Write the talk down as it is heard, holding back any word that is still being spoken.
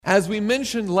As we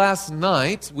mentioned last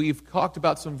night, we've talked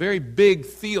about some very big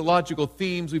theological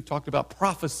themes. We've talked about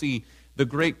prophecy, the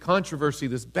great controversy,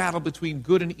 this battle between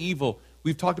good and evil.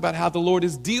 We've talked about how the Lord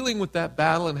is dealing with that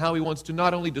battle and how he wants to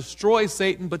not only destroy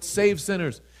Satan, but save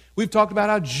sinners. We've talked about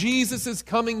how Jesus is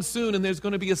coming soon and there's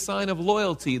going to be a sign of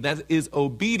loyalty. That is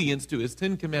obedience to his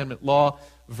 10 Commandment law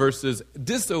versus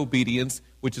disobedience,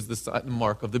 which is the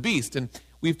mark of the beast. And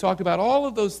we've talked about all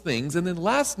of those things. And then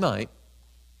last night,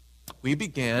 we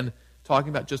began talking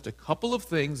about just a couple of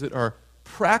things that are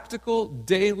practical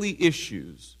daily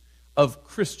issues of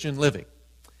Christian living.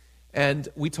 And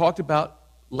we talked about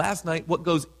last night what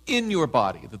goes in your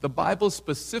body, that the Bible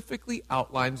specifically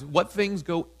outlines what things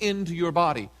go into your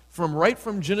body. Right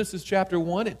from Genesis chapter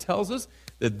 1, it tells us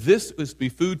that this is to be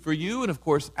food for you. And of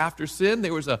course, after sin,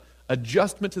 there was an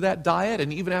adjustment to that diet.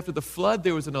 And even after the flood,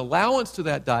 there was an allowance to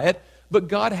that diet. But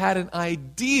God had an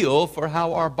ideal for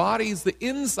how our bodies, the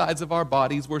insides of our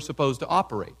bodies, were supposed to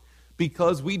operate.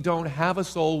 Because we don't have a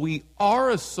soul, we are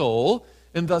a soul,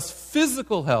 and thus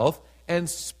physical health and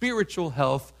spiritual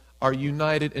health are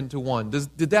united into one.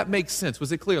 Did that make sense?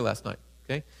 Was it clear last night?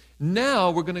 Okay.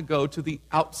 Now we're going to go to the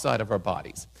outside of our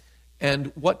bodies.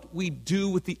 And what we do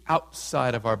with the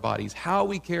outside of our bodies, how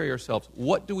we carry ourselves,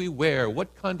 what do we wear,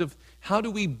 how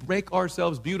do we make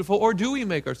ourselves beautiful, or do we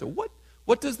make ourselves,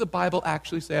 what does the Bible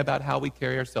actually say about how we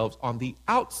carry ourselves on the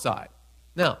outside?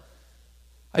 Now,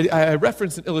 I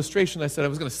referenced an illustration I said I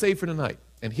was going to save for tonight,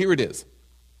 and here it is.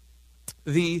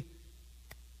 The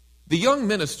young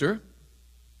minister,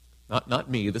 not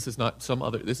me, this is not some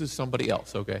other, this is somebody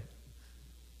else, okay?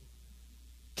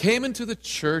 Came into the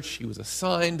church. He was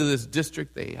assigned to this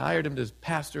district. They hired him as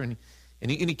pastor, and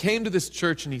he came to this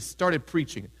church and he started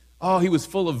preaching. Oh, he was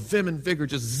full of vim and vigor,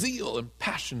 just zeal and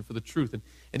passion for the truth.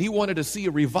 And he wanted to see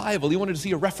a revival. He wanted to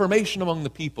see a reformation among the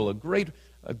people, a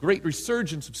great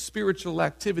resurgence of spiritual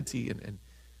activity and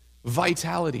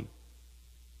vitality.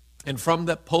 And from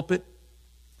that pulpit,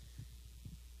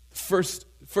 first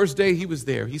day he was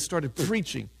there, he started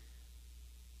preaching.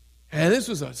 And this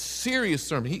was a serious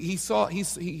sermon. He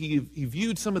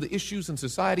viewed some of the issues in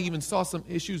society, even saw some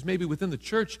issues maybe within the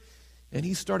church, and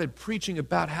he started preaching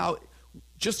about how,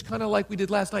 just kind of like we did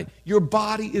last night, your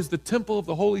body is the temple of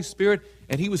the Holy Spirit,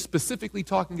 and he was specifically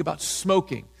talking about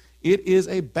smoking. It is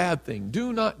a bad thing.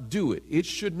 Do not do it. It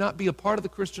should not be a part of the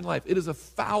Christian life. It is a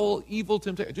foul, evil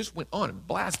temptation. It just went on and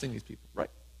blasting these people,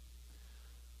 right?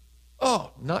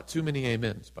 Oh, not too many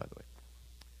amens, by the way.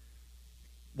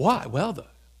 Why? Well, the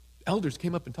elders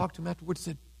came up and talked to him afterwards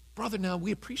and said, brother, now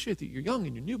we appreciate that you're young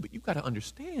and you're new, but you've got to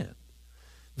understand,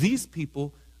 these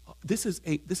people, this is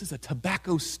a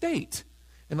tobacco state.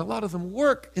 And a lot of them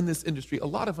work in this industry. A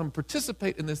lot of them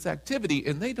participate in this activity,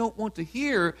 and they don't want to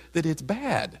hear that it's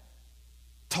bad.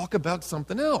 Talk about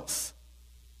something else.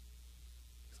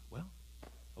 He said, well,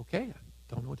 okay, I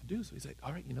don't know what to do. So he said,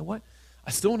 all right, you know what?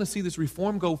 I still want to see this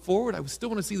reform go forward. I still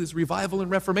want to see this revival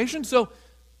and reformation. So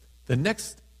the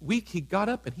next week he got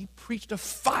up and he preached a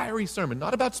fiery sermon,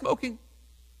 not about smoking,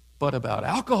 but about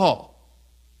alcohol.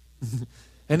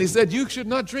 And he said, you should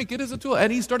not drink, it is a tool.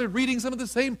 And he started reading some of the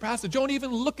same passage. Don't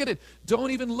even look at it.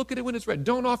 Don't even look at it when it's read.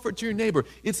 Don't offer it to your neighbor.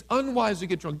 It's unwise to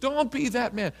get drunk. Don't be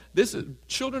that man. This is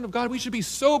children of God. We should be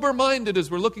sober-minded as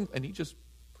we're looking. And he just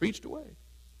preached away.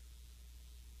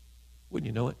 Wouldn't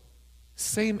you know it?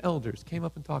 Same elders came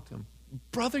up and talked to him.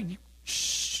 Brother, you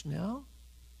shh now.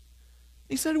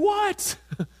 He said, what?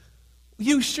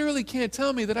 You surely can't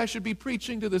tell me that I should be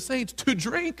preaching to the saints to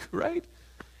drink, right?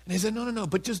 And he said, no,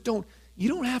 but just don't. You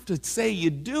don't have to say you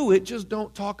do it, just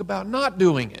don't talk about not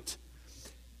doing it.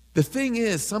 The thing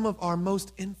is, some of our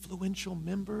most influential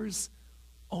members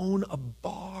own a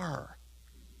bar,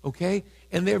 okay?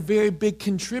 And they're very big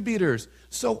contributors.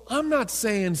 So I'm not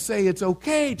saying say it's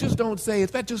okay, just don't say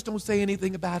it. Just don't say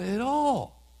anything about it at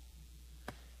all.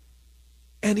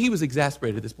 And he was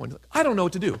exasperated at this point. He's like, I don't know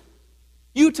what to do.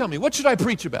 You tell me, what should I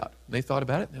preach about? And they thought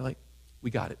about it, and they're like, we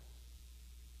got it.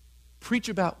 Preach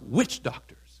about witch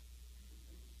doctors.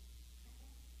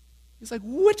 He's like,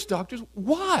 witch doctors?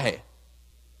 Why?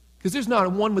 Because there's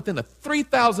not one within a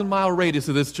 3,000-mile radius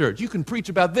of this church. You can preach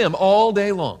about them all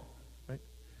day long. Right?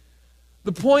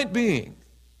 The point being,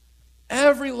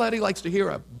 everybody likes to hear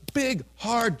a big,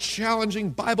 hard,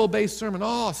 challenging, Bible-based sermon.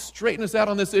 Oh, straighten us out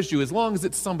on this issue, as long as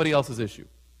it's somebody else's issue.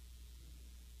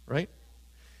 Right?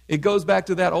 It goes back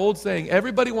to that old saying,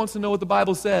 everybody wants to know what the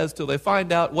Bible says till they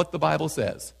find out what the Bible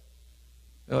says.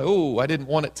 They're like, oh, I didn't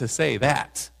want it to say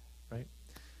that.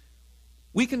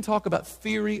 We can talk about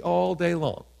theory all day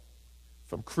long.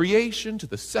 from creation to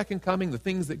the second coming, the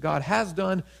things that God has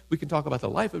done. We can talk about the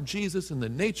life of Jesus and the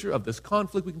nature of this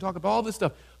conflict. We can talk about all this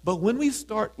stuff. But when we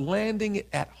start landing it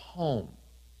at home,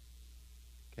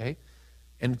 okay,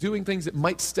 and doing things that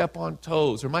might step on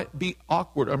toes or might be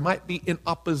awkward or might be in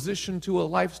opposition to a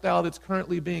lifestyle that's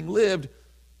currently being lived,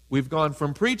 we've gone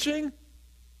from preaching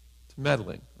to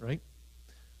meddling, right?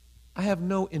 I have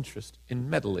no interest in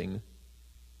meddling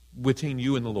between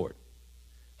you and the Lord.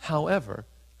 However,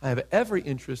 I have every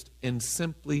interest in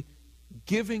simply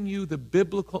giving you the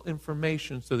biblical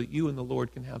information so that you and the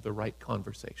Lord can have the right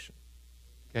conversation.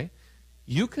 Okay?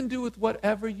 You can do with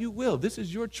whatever you will. This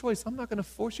is your choice. I'm not going to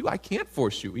force you. I can't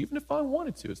force you, even if I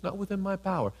wanted to. It's not within my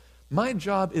power. My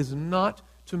job is not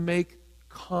to make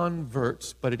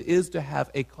converts, but it is to have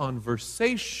a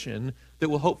conversation that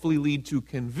will hopefully lead to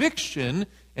conviction,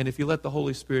 and if you let the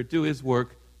Holy Spirit do His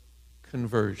work,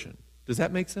 conversion. Does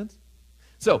that make sense?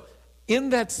 So,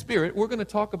 in that spirit, we're going to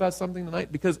talk about something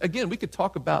tonight because, again, we could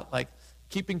talk about like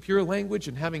keeping pure language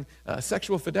and having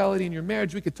sexual fidelity in your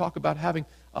marriage. We could talk about having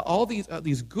all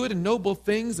these good and noble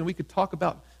things, and we could talk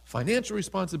about financial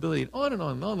responsibility, and on and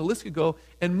on and on. The list could go,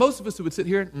 and most of us would sit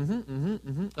here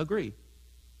and agree,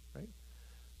 right?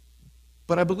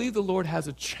 But I believe the Lord has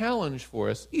a challenge for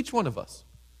us, each one of us,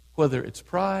 whether it's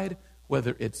pride,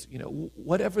 whether it's,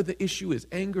 whatever the issue is,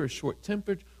 anger or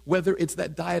short-tempered, whether it's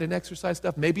that diet and exercise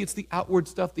stuff, maybe it's the outward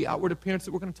stuff, the outward appearance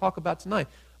that we're going to talk about tonight.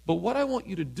 But what I want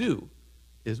you to do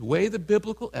is weigh the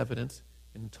biblical evidence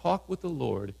and talk with the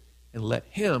Lord and let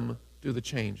Him do the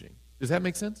changing. Does that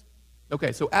make sense?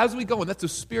 Okay, so as we go, and that's the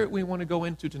spirit we want to go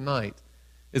into tonight,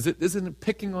 isn't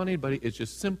picking on anybody, it's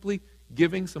just simply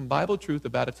giving some Bible truth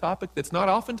about a topic that's not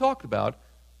often talked about,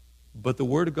 but the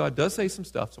Word of God does say some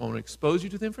stuff, so I want to expose you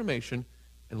to the information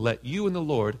and let you and the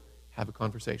Lord have a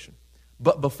conversation.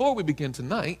 But before we begin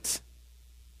tonight,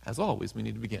 as always, we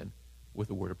need to begin with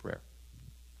a word of prayer.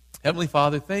 Heavenly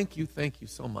Father, thank you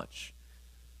so much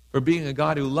for being a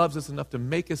God who loves us enough to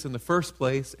make us in the first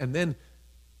place and then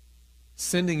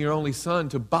sending your only Son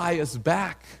to buy us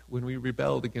back when we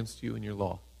rebelled against you and your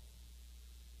law.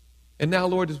 And now,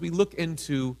 Lord, as we look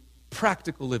into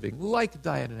practical living, like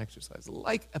diet and exercise,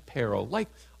 like apparel, like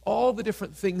all the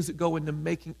different things that go into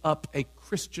making up a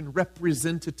Christian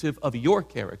representative of your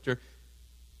character,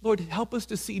 Lord, help us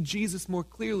to see Jesus more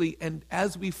clearly, and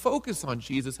as we focus on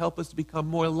Jesus, help us to become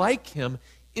more like Him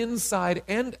inside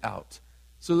and out,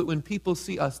 so that when people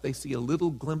see us, they see a little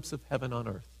glimpse of heaven on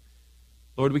earth.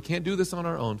 Lord, we can't do this on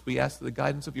our own. We ask for the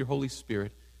guidance of your Holy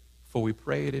Spirit, for we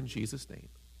pray it in Jesus' name.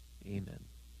 Amen.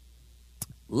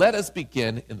 Let us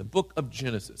begin in the book of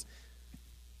Genesis.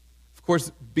 Of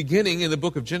course, beginning in the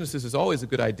book of Genesis is always a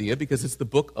good idea because it's the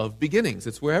book of beginnings.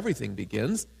 It's where everything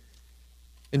begins.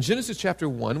 In Genesis chapter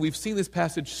 1, we've seen this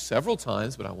passage several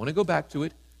times, but I want to go back to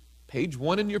it. Page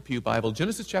 1 in your pew Bible,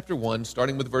 Genesis chapter 1,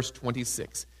 starting with verse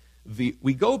 26.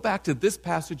 We go back to this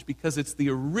passage because it's the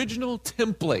original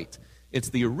template. It's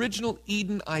the original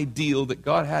Eden ideal that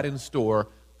God had in store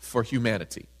for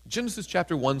humanity. Genesis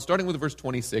chapter 1, starting with verse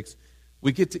 26,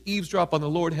 we get to eavesdrop on the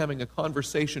Lord having a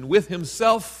conversation with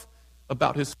Himself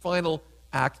about His final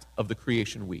act of the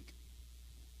creation week.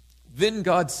 Then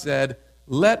God said,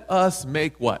 let us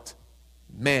make what?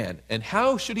 Man. And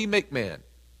how should He make man?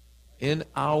 In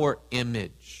our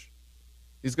image.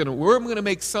 We're going to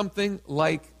make something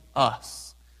like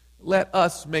us. Let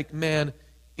us make man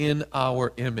in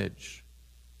our image.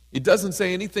 It doesn't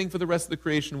say anything for the rest of the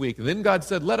creation week. And then God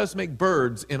said, let us make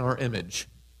birds in our image.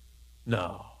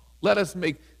 No. Let us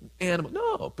make animals.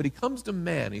 No. But He comes to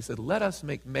man. He said, let us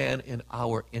make man in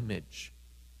our image,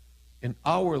 in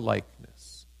our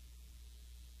likeness,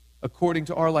 according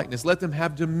to our likeness. Let them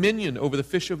have dominion over the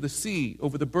fish of the sea,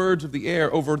 over the birds of the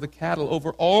air, over the cattle,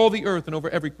 over all the earth, and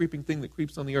over every creeping thing that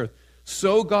creeps on the earth.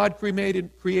 So God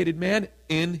created man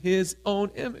in His own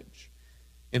image.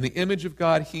 In the image of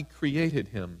God, He created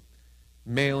him.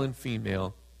 Male and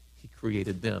female, He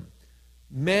created them.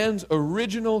 Man's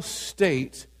original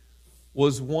state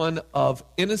was one of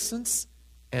innocence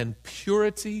and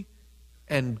purity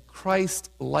and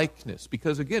Christ-likeness.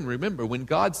 Because again, remember, when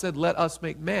God said, let us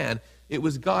make man, it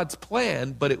was God's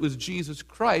plan, but it was Jesus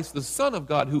Christ, the Son of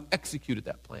God, who executed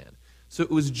that plan. So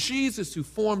it was Jesus who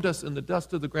formed us in the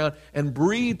dust of the ground and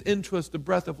breathed into us the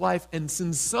breath of life, and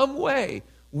in some way,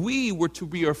 we were to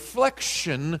be a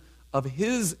reflection of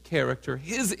His character,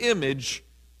 His image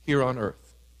here on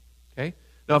earth. Okay?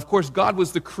 Now, of course, God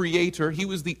was the creator. He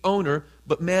was the owner,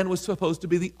 but man was supposed to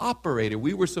be the operator.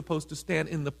 We were supposed to stand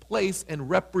in the place and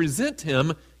represent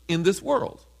Him in this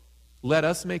world. Let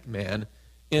us make man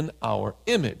in our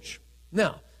image.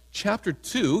 Now, chapter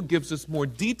 2 gives us more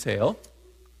detail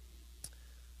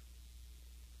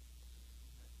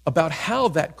about how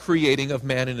that creating of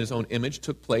man in his own image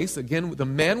took place. Again, the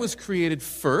man was created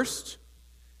first,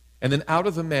 and then out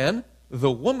of the man,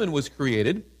 the woman was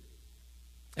created.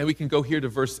 And we can go here to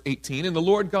verse 18. And the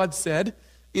Lord God said,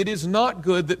 "It is not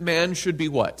good that man should be"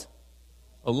 what?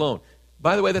 Alone.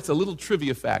 By the way, that's a little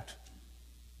trivia fact.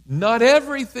 Not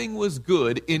everything was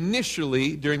good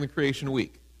initially during the creation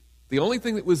week. The only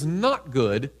thing that was not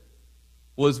good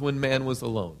was when man was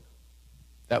alone.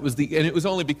 And it was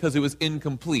only because it was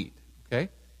incomplete. Okay?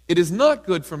 It is not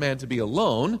good for man to be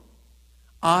alone.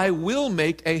 I will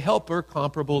make a helper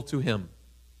comparable to him.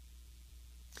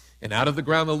 And out of the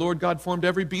ground the Lord God formed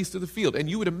every beast of the field. And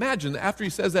you would imagine that after he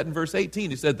says that in verse 18,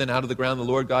 he said, then out of the ground the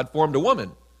Lord God formed a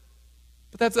woman.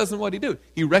 But that doesn't what he do.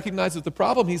 He recognizes the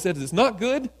problem. He says it's not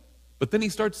good. But then he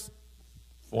starts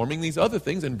forming these other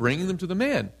things and bringing them to the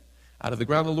man. Out of the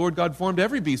ground the Lord God formed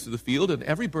every beast of the field and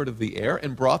every bird of the air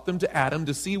and brought them to Adam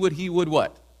to see what he would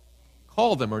what?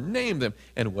 Call them or name them.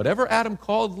 And whatever Adam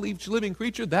called each living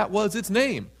creature, that was its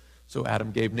name. So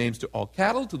Adam gave names to all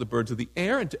cattle, to the birds of the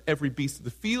air, and to every beast of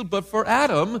the field. But for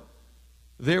Adam,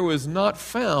 there was not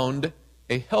found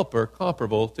a helper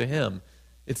comparable to him.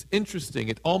 It's interesting.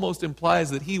 It almost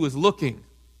implies that he was looking.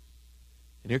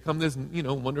 And here come this,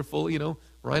 wonderful,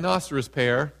 rhinoceros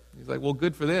pair. He's like, well,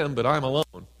 good for them, but I'm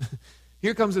alone.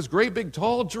 Here comes this great big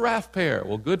tall giraffe pair.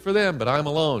 Well, good for them, but I'm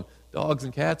alone. Dogs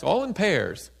and cats, all in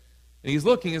pairs. And he's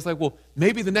looking, it's like, well,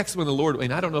 maybe the next one the Lord,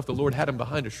 I don't know if the Lord had him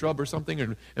behind a shrub or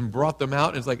something and brought them out.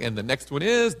 And it's like, and the next one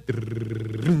is,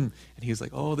 and he's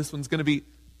like, oh, this one's going to be,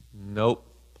 nope,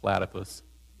 platypus.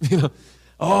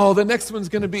 Oh, the next one's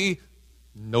going to be,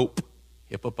 nope,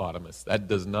 hippopotamus. That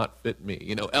does not fit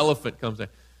me. Elephant comes in.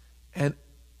 And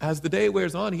as the day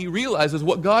wears on, he realizes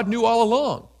what God knew all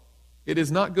along. It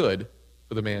is not good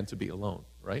for the man to be alone,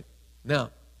 right?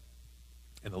 Now,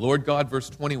 and the Lord God, verse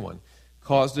 21,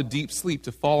 caused a deep sleep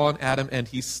to fall on Adam, and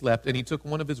he slept. And he took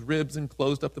one of his ribs and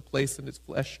closed up the flesh in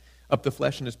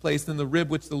his place. Then the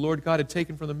rib which the Lord God had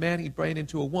taken from the man, he brought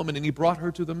into a woman, and he brought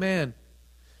her to the man.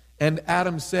 And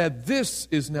Adam said, this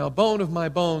is now bone of my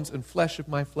bones and flesh of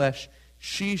my flesh.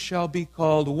 She shall be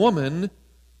called woman,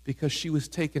 because she was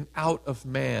taken out of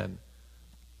man.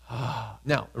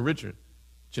 Now, originally,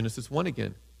 Genesis 1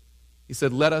 again. He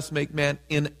said, let us make man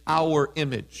in our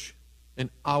image, in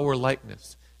our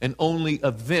likeness. And only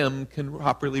a them can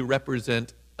properly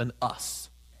represent an us,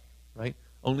 right?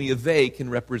 Only a they can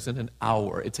represent an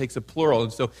our. It takes a plural.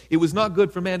 And so it was not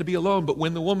good for man to be alone, but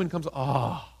when the woman comes,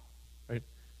 right?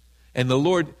 And the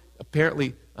Lord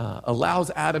apparently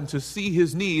allows Adam to see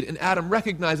his need, and Adam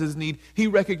recognizes his need. He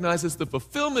recognizes the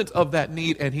fulfillment of that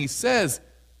need, and he says,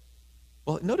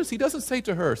 well, notice he doesn't say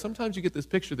to her. Sometimes you get this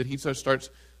picture that he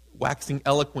starts waxing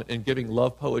eloquent and giving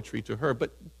love poetry to her,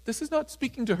 but this is not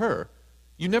speaking to her.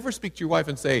 You never speak to your wife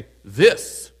and say,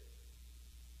 this,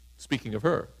 speaking of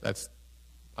her.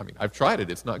 I've tried it.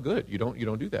 It's not good. You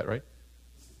don't do that, right?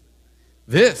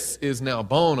 This is now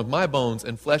bone of my bones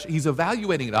and flesh. He's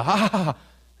evaluating it.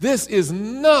 This is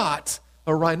not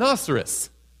a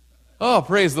rhinoceros. Oh,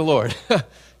 praise the Lord.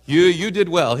 You did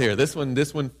well here. This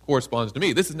one corresponds to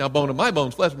me. This is now bone of my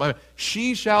bones, flesh of my bones.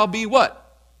 She shall be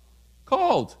what?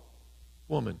 Called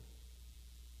woman.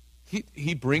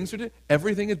 He brings her to,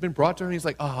 everything has been brought to her, and he's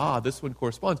like, this one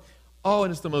corresponds. Oh,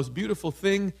 and it's the most beautiful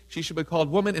thing. She should be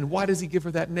called woman. And why does he give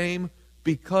her that name?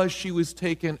 Because she was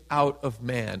taken out of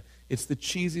man. It's the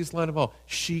cheesiest line of all.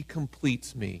 She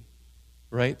completes me.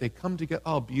 Right? They come together.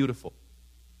 Oh, beautiful.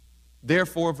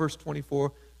 Therefore, verse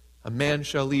 24, a man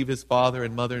shall leave his father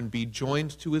and mother and be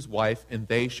joined to his wife, and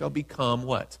they shall become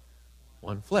what?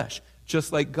 One flesh.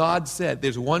 Just like God said,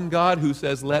 there's one God who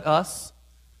says, let us.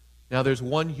 Now there's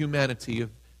one humanity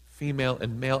of female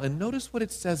and male, and notice what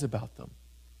it says about them.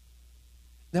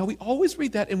 Now we always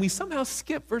read that, and we somehow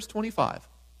skip verse 25.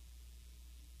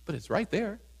 But it's right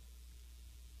there.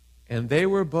 And they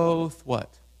were both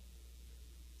what?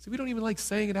 See, we don't even like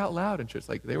saying it out loud in church.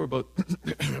 Like they were both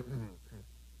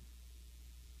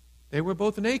they were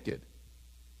both naked.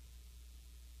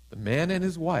 The man and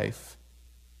his wife,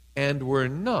 and were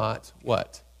not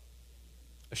what?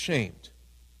 Ashamed.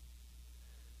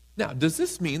 Now, does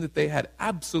this mean that they had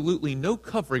absolutely no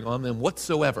covering on them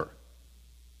whatsoever?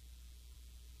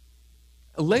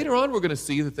 Later on, we're going to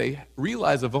see that they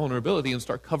realize a vulnerability and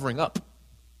start covering up,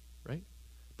 right?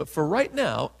 But for right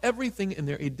now, everything in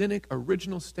their Edenic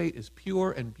original state is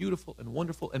pure and beautiful and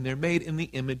wonderful, and they're made in the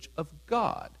image of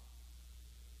God.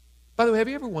 By the way, have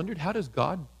you ever wondered, how does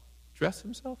God dress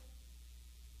himself?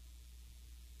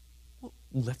 Well,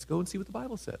 let's go and see what the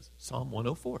Bible says. Psalm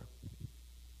 104.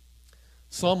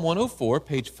 Psalm 104,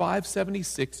 page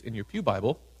 576 in your pew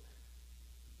Bible.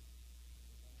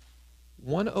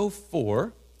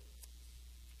 104,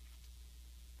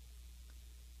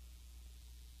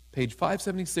 page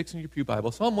 576 in your Pew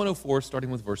Bible, Psalm 104,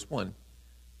 starting with verse 1.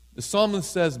 The psalmist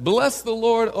says, "Bless the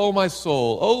Lord, O my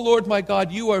soul. O Lord my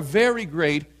God, you are very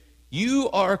great. You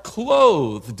are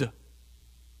clothed."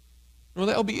 Well,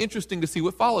 that will be interesting to see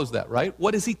what follows that, right?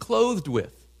 What is he clothed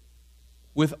with?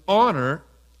 With honor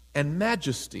and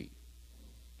majesty.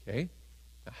 Okay?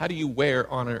 Now, how do you wear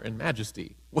honor and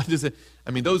majesty? What is it?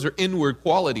 I mean, those are inward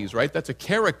qualities, right? That's a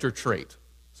character trait.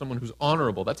 Someone who's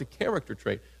honorable, that's a character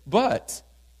trait. But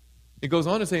it goes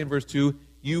on to say in verse 2,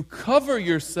 you cover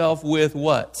yourself with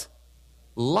what?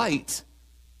 Light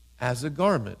as a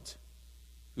garment,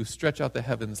 who stretch out the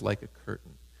heavens like a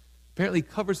curtain. Apparently he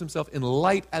covers himself in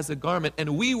light as a garment,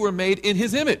 and we were made in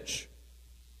his image.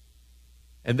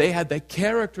 And they had the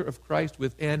character of Christ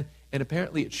within, and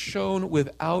apparently it shone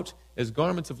without as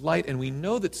garments of light, and we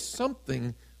know that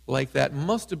something like that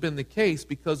must have been the case,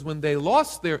 because when they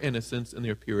lost their innocence and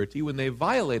their purity, when they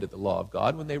violated the law of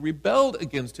God, when they rebelled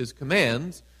against his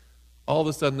commands, all of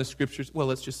a sudden the scriptures, well,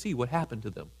 let's just see what happened to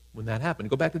them when that happened.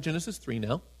 Go back to Genesis 3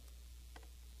 now.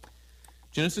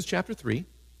 Genesis chapter 3.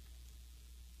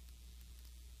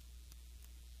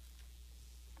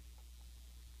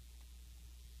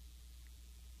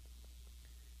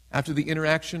 After the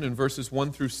interaction in verses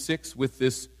 1 through 6 with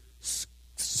this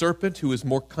serpent who is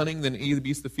more cunning than any of the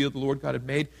beasts of the field the Lord God had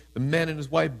made, the man and his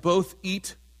wife both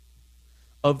eat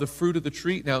of the fruit of the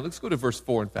tree. Now, let's go to verse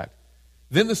 4, in fact.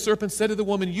 Then the serpent said to the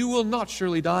woman, "You will not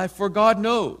surely die, for God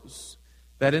knows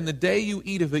that in the day you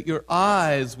eat of it, your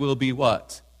eyes will be"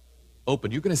 what?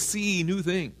 Open. You're going to see new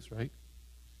things, right?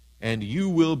 "And you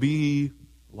will be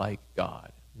like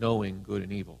God, knowing good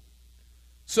and evil."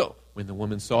 So, when the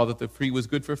woman saw that the tree was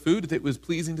good for food, that it was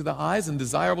pleasing to the eyes and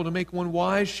desirable to make one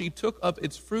wise, she took up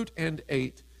its fruit and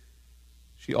ate.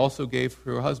 She also gave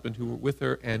her husband who were with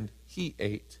her, and he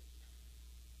ate.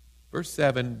 Verse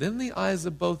 7, then the eyes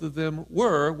of both of them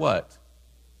were, what?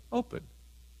 Open.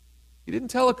 He didn't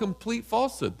tell a complete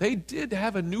falsehood. They did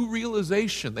have a new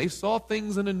realization. They saw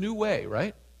things in a new way,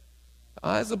 right? The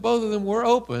eyes of both of them were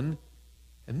open.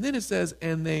 And then it says,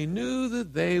 and they knew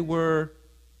that they were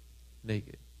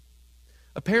naked.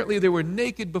 Apparently they were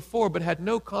naked before, but had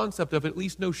no concept of it, at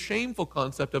least no shameful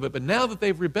concept of it. But now that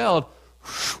they've rebelled,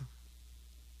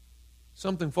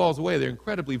 something falls away. They're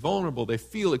incredibly vulnerable. They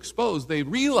feel exposed. They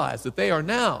realize that they are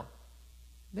now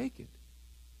naked.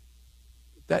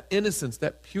 That innocence,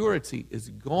 that purity is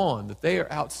gone, that they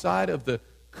are outside of the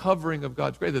covering of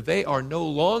God's grace, that they are no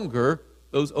longer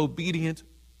those obedient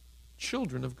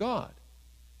children of God.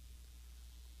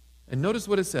 And notice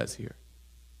what it says here.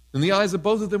 And the eyes of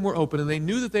both of them were open, and they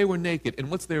knew that they were naked. And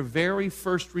what's their very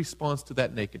first response to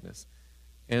that nakedness?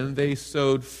 And they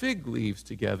sewed fig leaves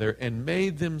together and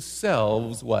made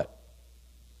themselves what?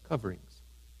 Coverings.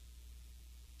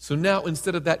 So now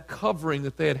instead of that covering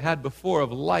that they had had before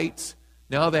of light,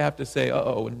 now they have to say,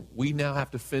 uh-oh, and we now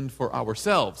have to fend for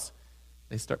ourselves.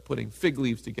 They start putting fig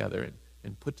leaves together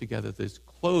and put together this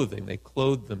clothing. They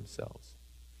clothe themselves.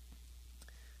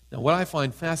 Now, what I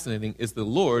find fascinating is the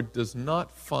Lord does not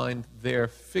find their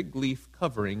fig leaf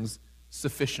coverings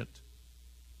sufficient.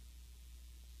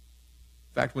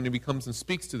 In fact, when he comes and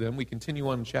speaks to them, we continue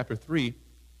on in chapter 3.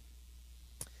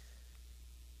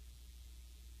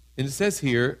 And it says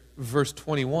here, verse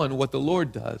 21, what the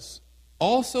Lord does.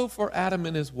 Also for Adam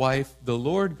and his wife, the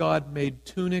Lord God made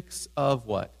tunics of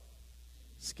what?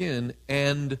 Skin,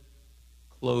 and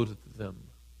clothed them.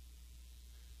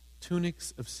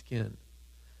 Tunics of skin.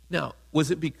 Now,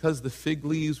 was it because the fig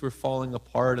leaves were falling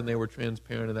apart and they were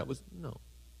transparent and that was? No.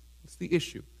 That's the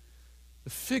issue. The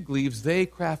fig leaves, they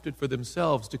crafted for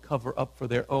themselves to cover up for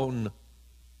their own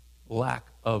lack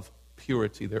of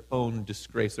purity, their own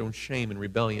disgrace, their own shame and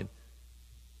rebellion.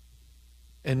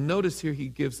 And notice here he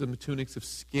gives them tunics of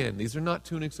skin. These are not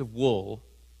tunics of wool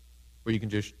where you can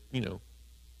just,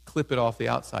 clip it off the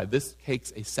outside. This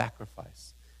takes a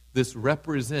sacrifice. This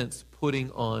represents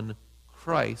putting on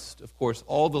Christ. Of course,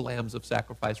 all the lambs of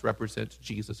sacrifice represent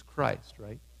Jesus Christ,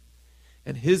 right?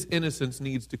 And his innocence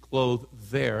needs to clothe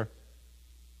their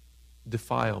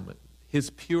defilement, his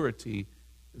purity,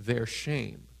 their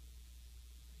shame.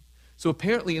 So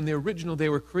apparently in the original, they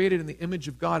were created in the image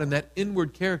of God, and that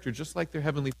inward character, just like their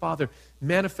heavenly Father,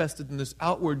 manifested in this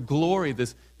outward glory,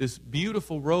 this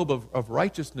beautiful robe of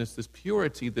righteousness, this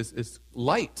purity, this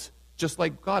light, just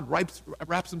like God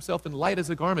wraps himself in light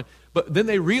as a garment. But then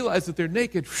they realize that they're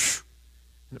naked,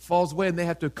 and it falls away, and they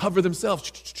have to cover themselves,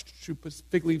 put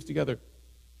fig leaves together.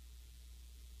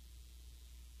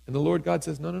 And the Lord God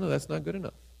says, no, that's not good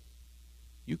enough.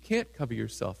 You can't cover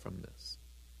yourself from this.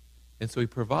 And so he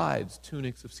provides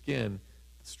tunics of skin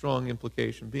Strong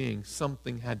implication being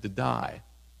something had to die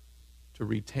to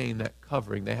retain that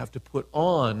covering. They have to put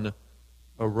on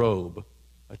a robe,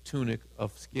 a tunic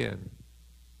of skin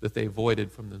that they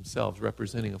voided from themselves,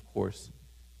 representing, of course,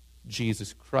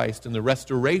 Jesus Christ and the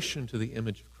restoration to the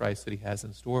image of Christ that he has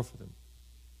in store for them.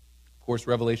 Of course,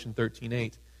 Revelation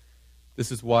 13:8,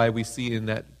 this is why we see in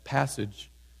that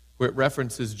passage where it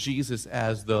references Jesus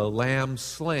as the lamb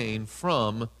slain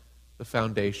from the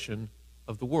foundation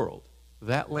of the world.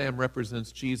 That lamb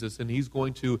represents Jesus, and he's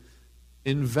going to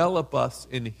envelop us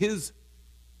in his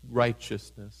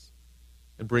righteousness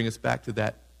and bring us back to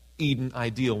that Eden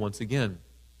ideal once again.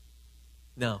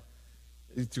 Now,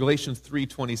 Galatians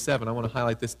 3:27, I want to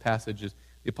highlight this passage. As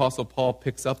the Apostle Paul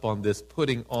picks up on this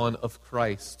putting on of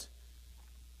Christ,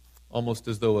 almost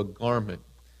as though a garment.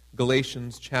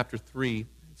 Galatians chapter 3,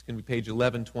 it's going to be page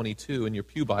 1122 in your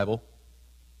pew Bible.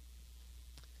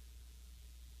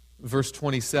 Verse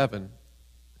 27.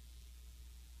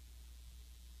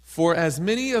 For as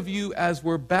many of you as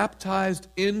were baptized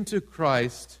into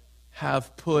Christ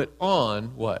have put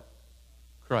on what?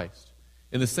 Christ.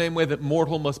 In the same way that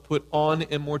mortal must put on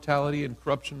immortality and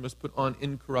corruption must put on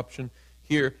incorruption,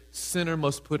 here sinner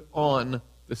must put on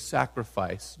the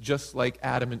sacrifice. Just like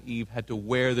Adam and Eve had to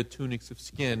wear the tunics of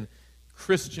skin,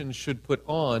 Christians should put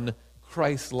on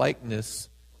Christ's likeness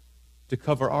to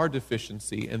cover our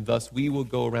deficiency, and thus we will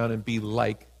go around and be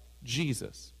like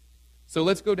Jesus. So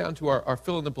let's go down to our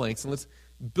fill-in-the-blanks, and let's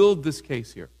build this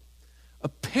case here.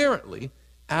 Apparently,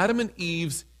 Adam and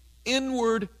Eve's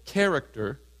inward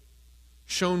character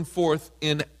shone forth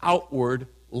in outward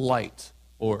light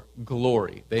or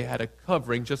glory. They had a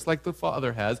covering, just like the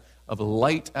Father has, of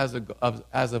light as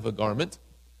of a garment.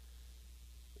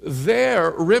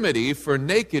 Their remedy for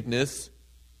nakedness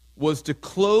was to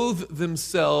clothe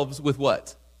themselves with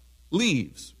what?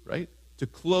 Leaves, right? To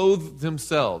clothe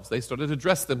themselves. They started to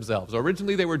dress themselves.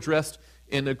 Originally they were dressed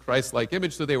in a Christ-like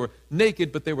image, so they were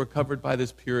naked, but they were covered by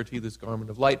this purity, this garment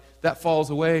of light. That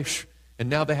falls away, and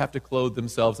now they have to clothe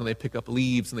themselves, and they pick up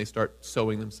leaves, and they start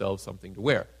sewing themselves something to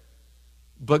wear.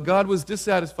 But God was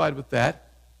dissatisfied with that.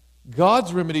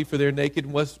 God's remedy for their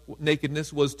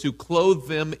nakedness was to clothe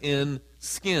them in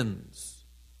skins.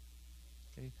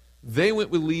 Okay? They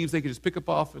went with leaves they could just pick up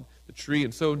off the tree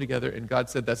and sew them together, and God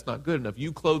said that's not good enough.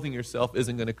 You clothing yourself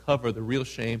isn't going to cover the real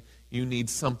shame. You need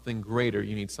something greater.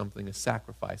 You need something, a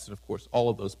sacrifice. And of course, all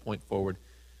of those point forward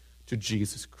to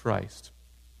Jesus Christ.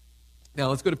 Now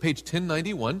let's go to page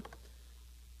 1091,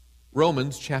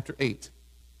 Romans chapter 8.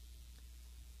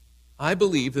 I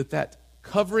believe that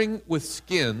covering with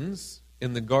skins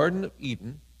in the Garden of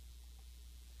Eden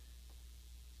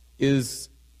is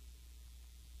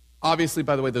obviously,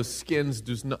 by the way, those skins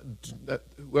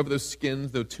whoever those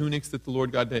skins, those tunics that the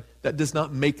Lord God did, that does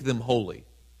not make them holy.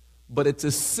 But it's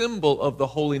a symbol of the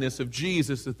holiness of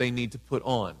Jesus that they need to put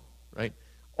on, right?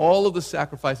 All of the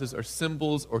sacrifices are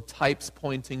symbols or types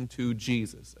pointing to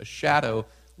Jesus, a shadow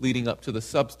leading up to the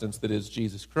substance that is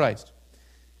Jesus Christ.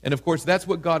 And of course, that's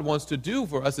what God wants to do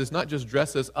for us, is not just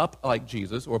dress us up like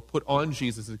Jesus or put on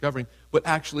Jesus as covering, but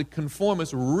actually conform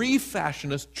us,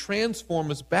 refashion us,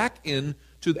 transform us back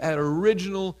into that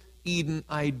original Eden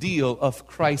ideal of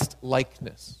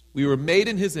Christ-likeness. We were made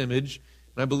in his image,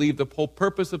 and I believe the whole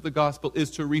purpose of the gospel is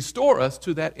to restore us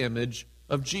to that image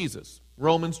of Jesus.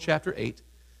 Romans chapter 8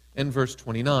 and verse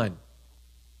 29.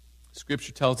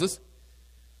 Scripture tells us,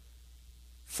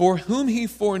 for whom he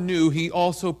foreknew, he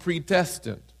also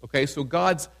predestined. Okay, so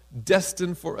God's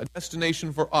destined for a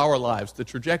destination for our lives. The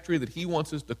trajectory that he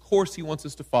wants us, the course he wants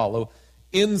us to follow,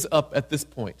 ends up at this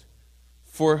point.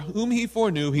 For whom he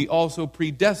foreknew, he also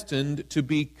predestined to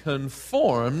be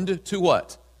conformed to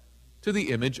what? To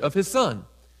the image of his Son.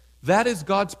 That is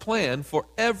God's plan for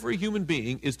every human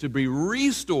being, is to be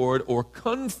restored or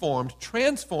conformed,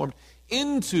 transformed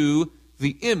into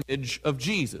the image of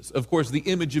Jesus. Of course, the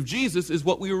image of Jesus is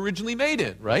what we were originally made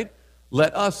in, right?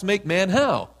 Let us make man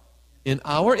how? In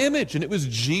our image. And it was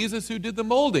Jesus who did the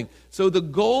molding. So the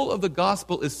goal of the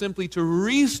gospel is simply to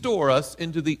restore us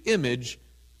into the image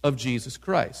of Jesus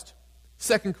Christ.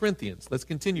 2 Corinthians, let's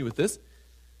continue with this.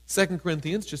 2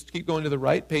 Corinthians, just keep going to the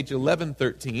right, page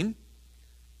 1113.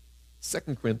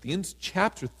 2 Corinthians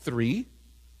chapter 3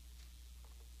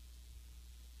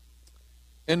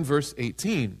 and verse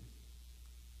 18.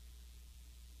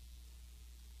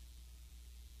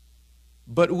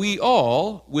 But we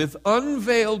all, with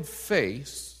unveiled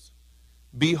face,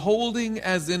 beholding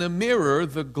as in a mirror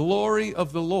the glory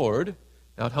of the Lord.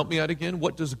 Now, help me out again.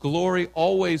 What does glory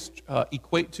always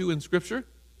equate to in Scripture?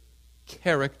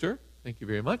 Character. Thank you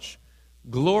very much.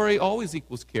 Glory always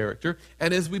equals character.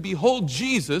 And as we behold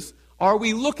Jesus, Are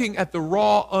we looking at the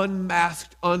raw,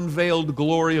 unmasked, unveiled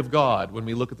glory of God when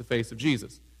we look at the face of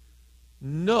Jesus?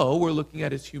 No, we're looking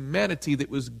at his humanity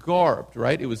that was garbed,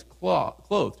 right? It was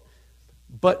clothed.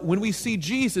 But when we see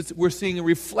Jesus, we're seeing a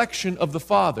reflection of the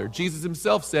Father. Jesus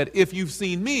himself said, if you've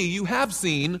seen me, you have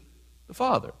seen the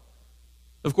Father.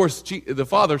 Of course, the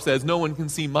Father says, no one can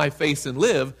see my face and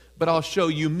live, but I'll show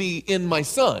you me in my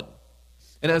Son.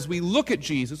 And as we look at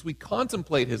Jesus, we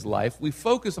contemplate his life, we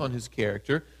focus on his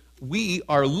character, we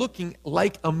are looking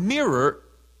like a mirror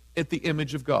at the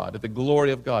image of God, at the glory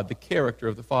of God, the character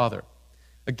of the Father.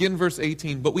 Again, verse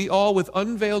 18, but we all with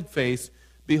unveiled face,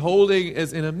 beholding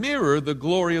as in a mirror the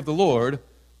glory of the Lord,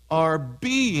 are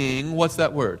being, what's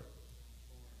that word?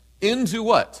 Into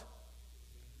what?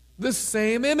 The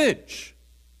same image.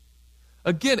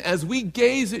 Again, as we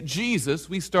gaze at Jesus,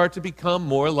 we start to become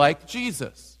more like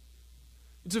Jesus.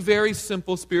 It's a very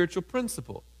simple spiritual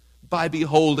principle. By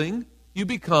beholding, you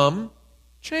become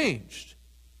changed.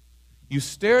 You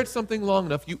stare at something long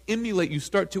enough, you emulate, you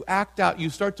start to act out, you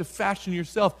start to fashion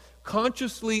yourself,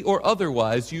 consciously or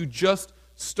otherwise, you just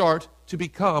start to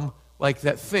become like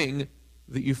that thing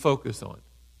that you focus on.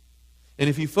 And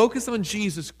if you focus on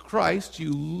Jesus Christ,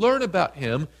 you learn about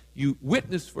him, you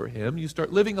witness for him, you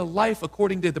start living a life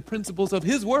according to the principles of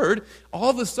his word, all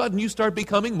of a sudden you start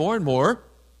becoming more and more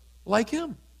like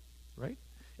him, right?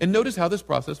 And notice how this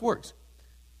process works.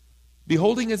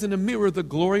 Beholding as in a mirror the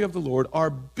glory of the Lord,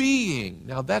 are being.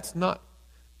 Now that's not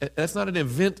an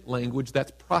event language,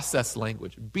 that's process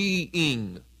language.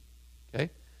 Being, okay?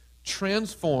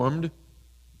 Transformed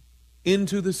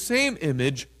into the same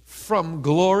image from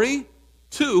glory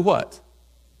to what?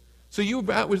 So you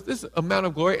with this amount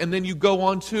of glory, and then you go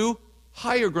on to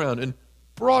higher ground and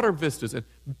broader vistas and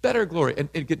better glory,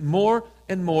 and get more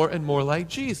and more and more like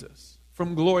Jesus.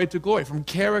 From glory to glory, from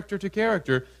character to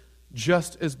character,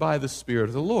 just as by the Spirit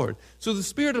of the Lord. So the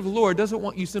Spirit of the Lord doesn't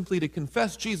want you simply to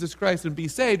confess Jesus Christ and be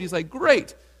saved. He's like,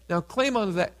 great, now claim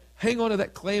onto that, hang on to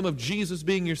that claim of Jesus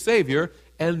being your Savior,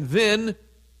 and then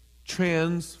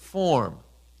transform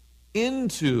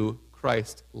into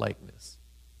Christ-likeness.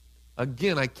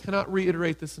 Again, I cannot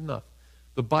reiterate this enough.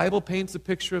 The Bible paints a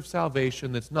picture of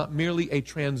salvation that's not merely a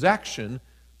transaction,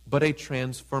 but a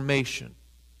transformation.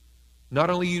 Not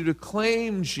only you to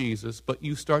claim Jesus, but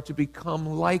you start to become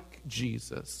like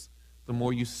Jesus. The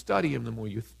more you study him, the more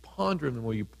you ponder him, the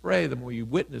more you pray, the more you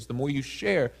witness, the more you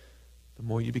share, the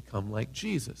more you become like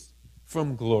Jesus.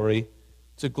 From glory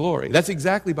to glory. That's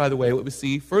exactly, by the way, what we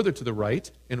see further to the right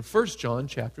in 1 John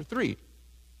chapter 3.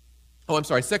 Oh, I'm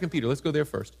sorry, 2 Peter. Let's go there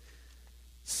first.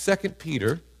 2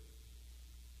 Peter,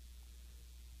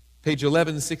 page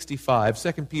 1165,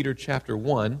 2 Peter chapter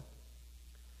 1.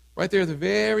 Right there at the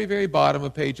very, very bottom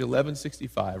of page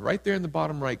 1165, right there in the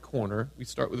bottom right corner, we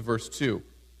start with verse 2.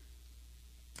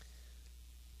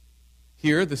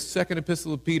 Here, the second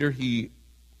epistle of Peter, he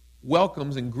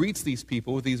welcomes and greets these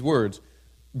people with these words,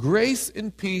 grace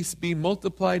and peace be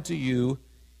multiplied to you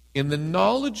in the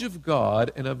knowledge of God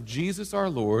and of Jesus our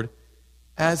Lord,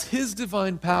 as his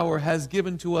divine power has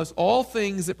given to us all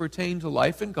things that pertain to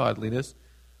life and godliness,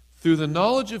 through the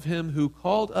knowledge of him who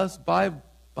called us by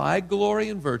glory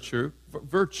and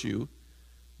virtue,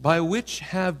 by which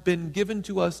have been given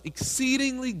to us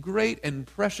exceedingly great and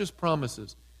precious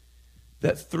promises,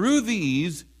 that through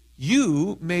these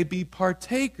you may be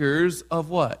partakers of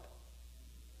what?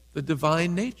 The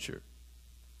divine nature.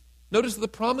 Notice the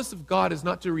promise of God is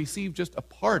not to receive just a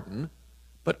pardon,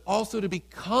 but also to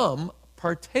become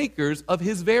partakers of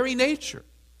his very nature,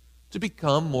 to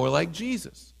become more like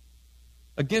Jesus.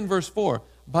 Again, verse 4,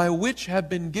 by which have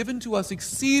been given to us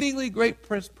exceedingly great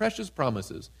precious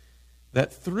promises,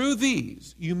 that through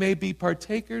these you may be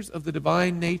partakers of the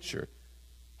divine nature,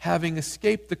 having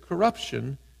escaped the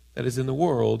corruption that is in the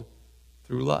world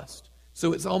through lust.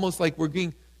 So it's almost like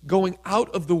we're going out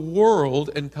of the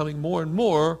world and coming more and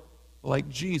more like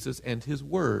Jesus and his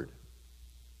word.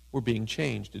 We're being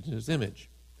changed into his image.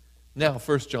 Now,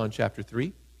 1 John chapter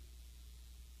 3.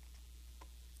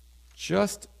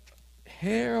 Just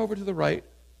hair over to the right.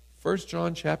 1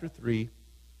 John chapter 3.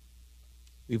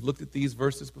 We've looked at these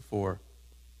verses before.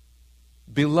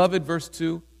 Beloved, verse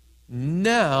 2.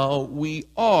 Now we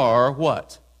are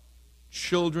what?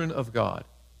 Children of God.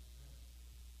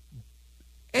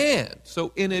 And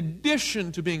so in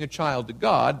addition to being a child to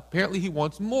God, apparently he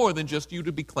wants more than just you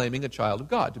to be claiming a child of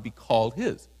God, to be called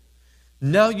his.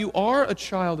 Now you are a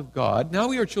child of God, now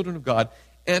we are children of God,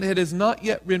 and it has not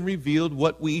yet been revealed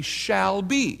what we shall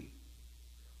be.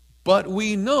 But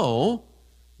we know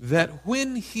that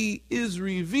when he is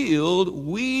revealed,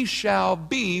 we shall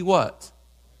be what?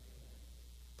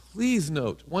 Please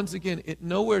note, once again, it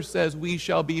nowhere says we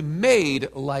shall be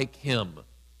made like him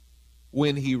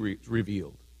when he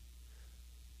revealed.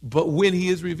 But when he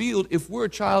is revealed, if we're a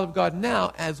child of God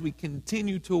now, as we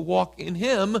continue to walk in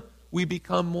him, we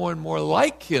become more and more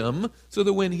like him, so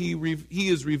that when he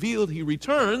is revealed, he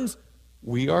returns,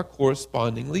 we are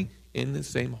correspondingly in the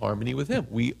same harmony with him.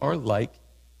 We are like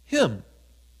him.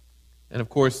 And of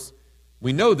course,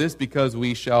 we know this because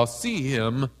we shall see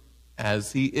him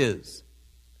as he is.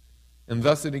 And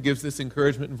thus it gives this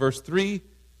encouragement in verse 3.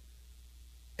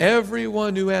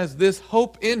 Everyone who has this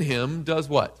hope in him does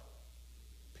what?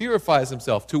 Purifies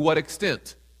himself. To what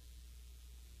extent?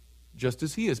 Just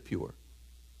as he is pure.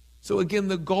 So again,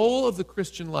 the goal of the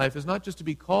Christian life is not just to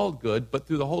be called good, but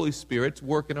through the Holy Spirit's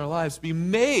work in our lives, to be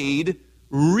made,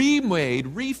 remade,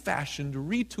 refashioned,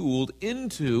 retooled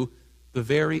into the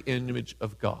very image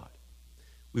of God.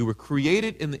 We were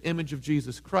created in the image of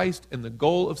Jesus Christ, and the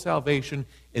goal of salvation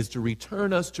is to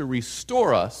return us, to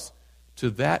restore us to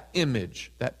that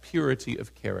image, that purity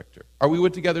of character. Are we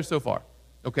with together so far?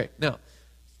 Okay, now,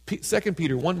 2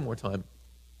 Peter, one more time.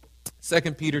 2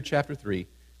 Peter chapter 3.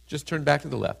 Just turn back to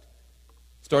the left.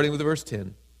 Starting with verse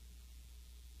 10.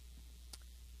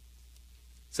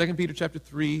 2 Peter chapter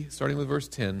 3, starting with verse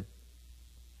 10.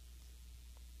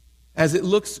 As it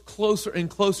looks closer and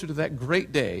closer to that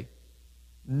great day,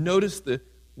 notice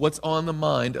what's on the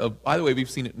mind of, by the way, we've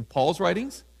seen it in Paul's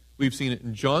writings, we've seen it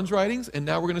in John's writings, and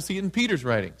now we're going to see it in Peter's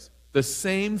writings. The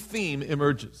same theme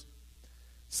emerges.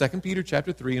 2 Peter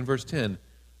chapter 3 and verse 10.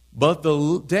 But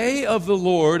the day of the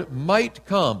Lord might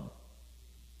come.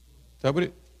 Is that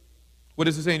what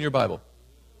does it say in your Bible?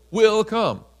 Will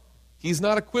come. He's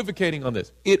not equivocating on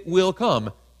this. It will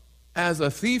come as a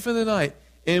thief in the night,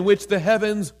 in which the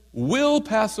heavens will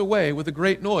pass away with a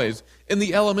great noise, and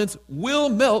the elements will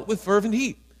melt with fervent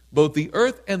heat. Both the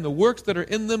earth and the works that are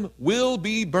in them will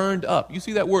be burned up. You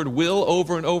see that word will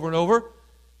over and over and over?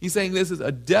 He's saying this is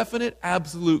a definite,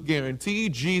 absolute guarantee.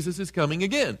 Jesus is coming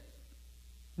again.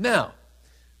 Now,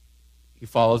 he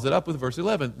follows it up with verse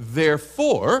 11.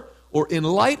 Therefore, or in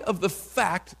light of the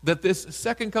fact that this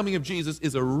second coming of Jesus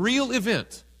is a real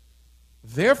event,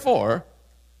 therefore,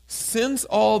 since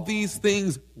all these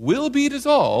things will be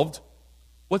dissolved,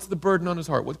 what's the burden on his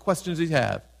heart? What questions does he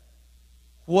have?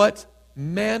 What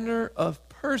manner of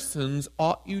persons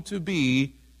ought you to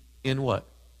be in what?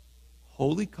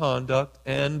 Holy conduct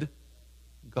and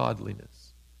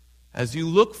godliness. As you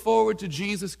look forward to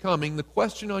Jesus coming, the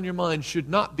question on your mind should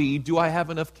not be, do I have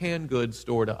enough canned goods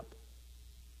stored up?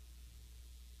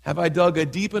 Have I dug a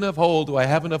deep enough hole? Do I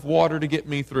have enough water to get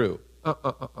me through?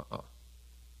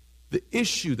 The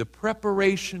issue, the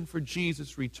preparation for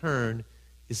Jesus' return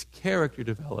is character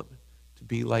development to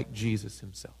be like Jesus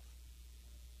himself.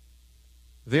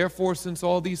 Therefore, since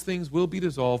all these things will be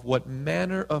dissolved, what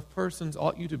manner of persons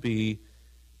ought you to be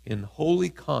in holy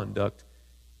conduct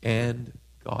and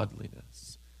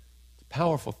godliness? It's a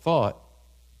powerful thought.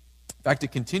 In fact,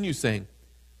 it continues saying,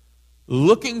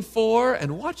 looking for,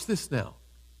 and watch this now.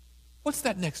 What's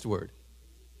that next word?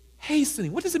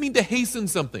 Hastening. What does it mean to hasten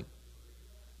something?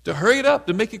 To hurry it up,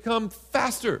 to make it come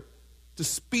faster, to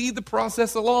speed the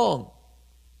process along.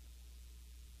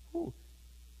 Ooh.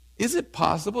 Is it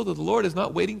possible that the Lord is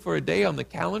not waiting for a day on the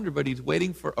calendar, but he's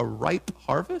waiting for a ripe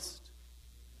harvest?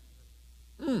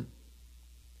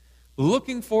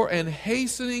 Looking for and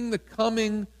hastening the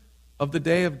coming of the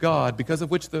day of God, because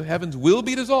of which the heavens will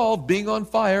be dissolved, being on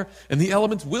fire, and the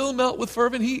elements will melt with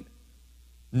fervent heat.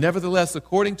 Nevertheless,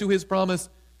 according to his promise,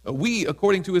 we,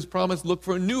 according to his promise, look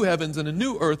for new heavens and a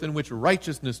new earth in which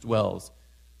righteousness dwells.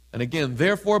 And again,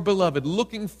 therefore, beloved,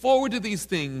 looking forward to these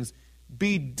things,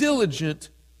 be diligent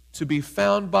to be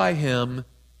found by him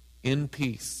in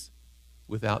peace,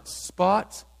 without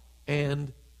spot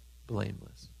and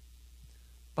blameless.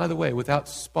 By the way, without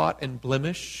spot and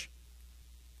blemish,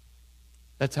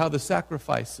 that's how the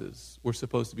sacrifices were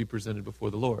supposed to be presented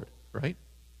before the Lord, right?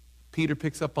 Peter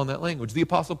picks up on that language. The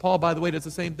Apostle Paul, by the way, does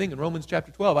the same thing in Romans chapter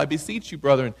 12. I beseech you,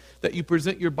 brethren, that you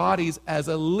present your bodies as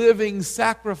a living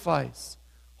sacrifice,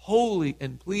 holy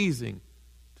and pleasing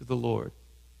to the Lord.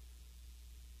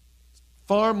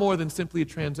 Far more than simply a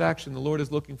transaction, the Lord is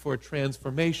looking for a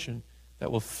transformation that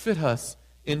will fit us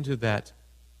into that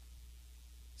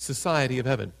society of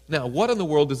heaven. Now, what in the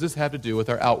world does this have to do with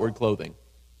our outward clothing?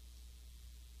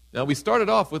 Now, we started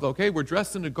off with, okay, we're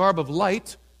dressed in a garb of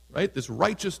light, right? This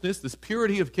righteousness, this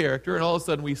purity of character, and all of a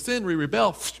sudden we sin, we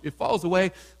rebel, it falls away,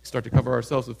 we start to cover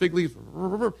ourselves with fig leaves.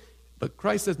 But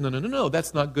Christ says, no,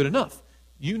 that's not good enough.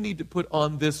 You need to put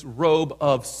on this robe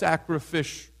of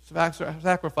sacrifice,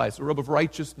 a robe of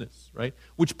righteousness, right?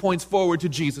 Which points forward to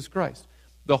Jesus Christ.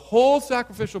 The whole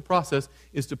sacrificial process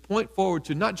is to point forward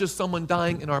to not just someone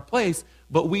dying in our place,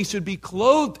 but we should be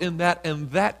clothed in that, and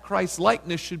that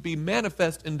Christ-likeness should be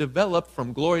manifest and developed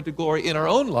from glory to glory in our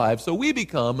own lives, so we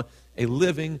become a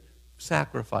living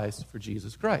sacrifice for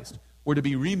Jesus Christ. We're to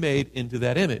be remade into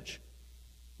that image.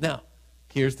 Now,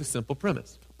 here's the simple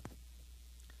premise.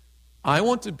 I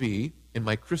want to be, in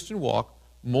my Christian walk,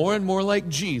 more and more like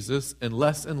Jesus and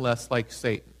less like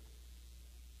Satan.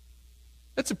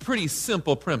 That's a pretty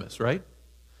simple premise, right?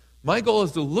 My goal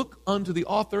is to look unto the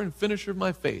author and finisher of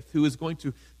my faith, who is going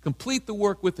to complete the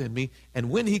work within me, and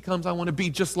when he comes, I want to be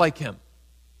just like him.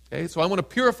 Okay, so I want to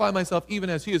purify myself even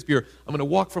as he is pure. I'm going to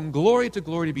walk from glory to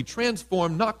glory to be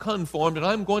transformed, not conformed, and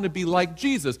I'm going to be like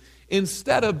Jesus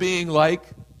instead of being like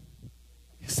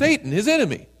Satan, his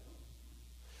enemy.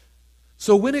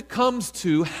 So when it comes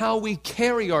to how we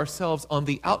carry ourselves on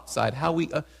the outside, how we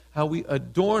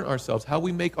adorn ourselves, how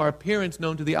we make our appearance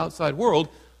known to the outside world,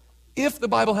 if the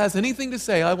Bible has anything to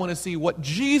say, I want to see what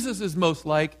Jesus is most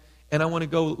like, and I want to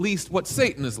go at least what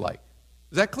Satan is like.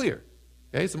 Is that clear?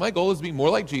 Okay, so my goal is to be more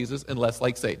like Jesus and less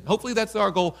like Satan. Hopefully that's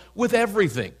our goal with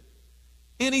everything.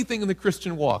 Anything in the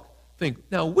Christian walk. Think,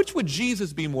 now, which would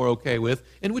Jesus be more okay with,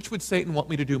 and which would Satan want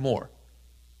me to do more?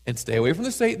 And stay away from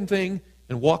the Satan thing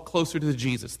and walk closer to the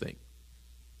Jesus thing.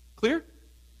 Clear?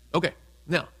 Okay,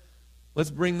 now,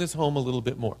 let's bring this home a little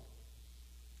bit more.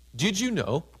 Did you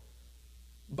know,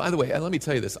 by the way, let me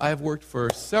tell you this. I have worked for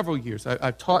several years.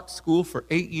 I've taught school for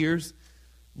 8 years.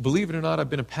 Believe it or not, I've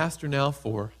been a pastor now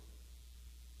for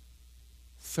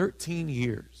 13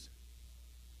 years.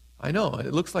 I know,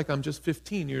 it looks like I'm just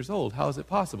 15 years old. How is it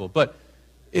possible? But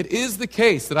it is the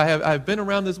case that I've been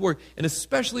around this work, and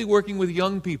especially working with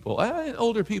young people, and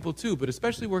older people too, but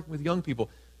especially working with young people.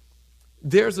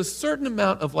 There's a certain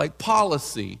amount of like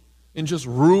policy and just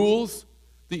rules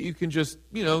that you can just,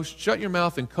 shut your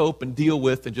mouth and cope and deal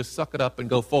with and just suck it up and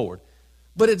go forward.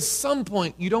 But at some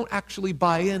point, you don't actually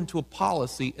buy into a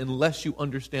policy unless you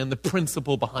understand the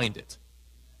principle behind it.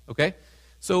 Okay?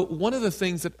 So one of the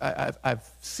things that I've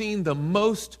seen the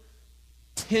most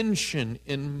tension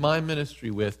in my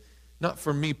ministry with, not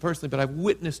for me personally, but I've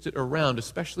witnessed it around,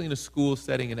 especially in a school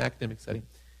setting, an academic setting,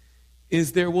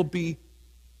 is there will be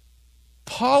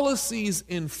policies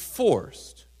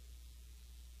enforced,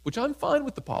 which I'm fine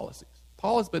with the policies.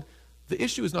 But the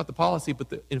issue is not the policy, but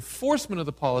the enforcement of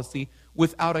the policy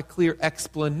without a clear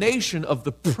explanation of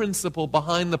the principle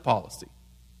behind the policy.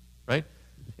 Right?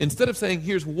 Instead of saying,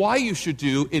 here's why you should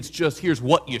do, it's just, here's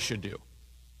what you should do.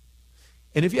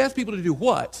 And if you ask people to do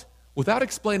what, without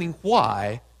explaining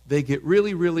why, they get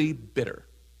really, really bitter.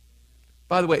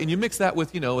 By the way, and you mix that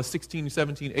with, a 16,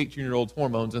 17, 18-year-old's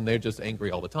hormones, and they're just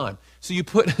angry all the time. So you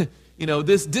put,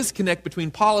 this disconnect between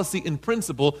policy and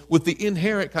principle with the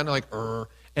inherent kind of like,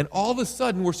 and all of a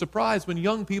sudden we're surprised when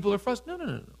young people are frustrated.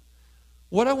 No.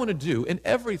 What I want to do in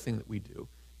everything that we do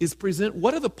is present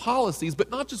what are the policies, but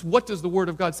not just what does the Word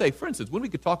of God say. For instance, when we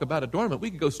could talk about adornment,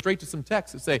 we could go straight to some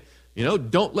texts that say,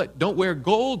 don't wear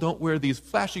gold, don't wear these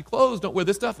flashy clothes, don't wear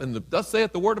this stuff, and thus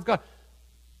saith the Word of God.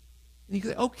 And you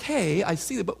can say, okay, I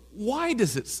see that, but why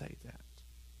does it say that?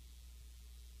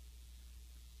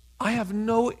 I have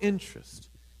no interest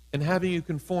in having you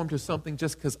conform to something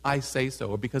just because I say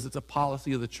so or because it's a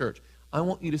policy of the church. I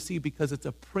want you to see because it's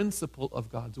a principle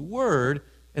of God's Word,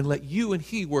 and let you and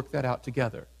He work that out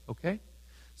together, okay?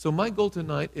 So my goal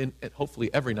tonight, and hopefully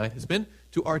every night, has been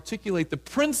to articulate the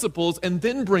principles and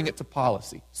then bring it to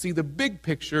policy. See the big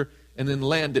picture and then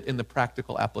land it in the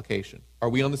practical application. Are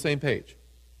we on the same page?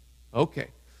 Okay.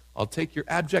 I'll take your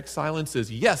abject silence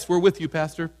as, yes, we're with you,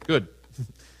 Pastor. Good.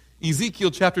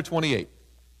 Ezekiel chapter 28.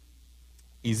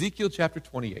 Ezekiel chapter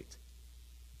 28.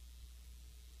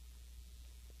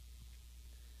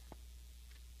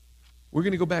 We're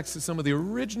going to go back to some of the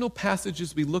original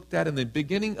passages we looked at in the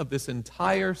beginning of this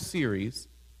entire series.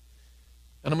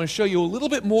 And I'm going to show you a little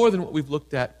bit more than what we've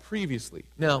looked at previously.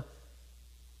 Now,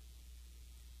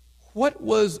 what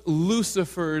was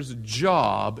Lucifer's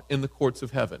job in the courts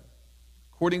of heaven?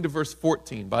 According to verse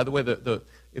 14. By the way,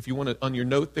 if you want to, on your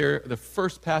note there, the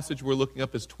first passage we're looking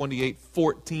up is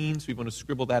 28:14. So you want to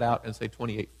scribble that out and say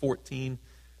 28:14.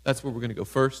 That's where we're going to go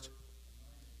first.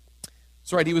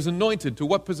 That's right, he was anointed to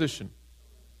what position?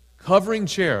 Covering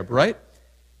cherub, right? It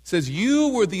says, you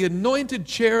were the anointed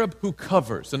cherub who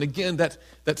covers. And again, that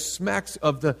smacks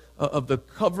of the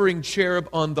covering cherub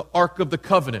on the Ark of the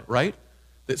Covenant, right?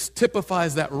 That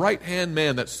typifies that right-hand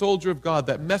man, that soldier of God,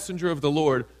 that messenger of the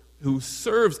Lord who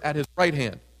serves at his right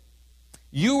hand.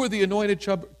 You were the anointed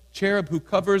cherub who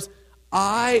covers.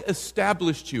 I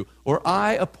established you, or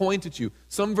I appointed you.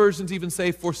 Some versions even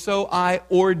say, for so I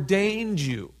ordained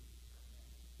you.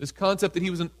 This concept that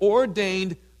he was an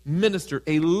ordained minister,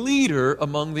 a leader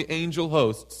among the angel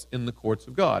hosts in the courts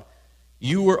of God.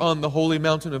 You were on the holy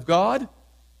mountain of God.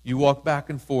 You walked back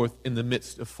and forth in the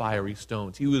midst of fiery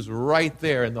stones. He was right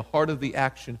there in the heart of the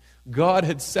action. God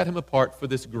had set him apart for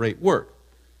this great work.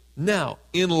 Now,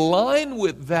 in line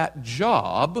with that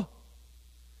job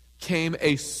came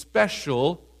a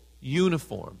special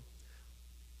uniform.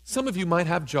 Some of you might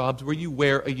have jobs where you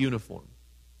wear a uniform.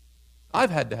 I've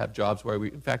had to have jobs where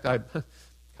in fact, I'm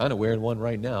kind of wearing one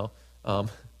right now.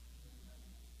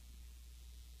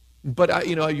 But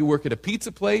you work at a pizza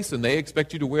place and they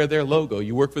expect you to wear their logo.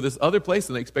 You work for this other place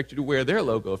and they expect you to wear their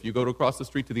logo. If you go across the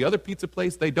street to the other pizza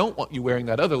place, they don't want you wearing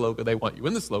that other logo. They want you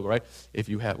in this logo, right? If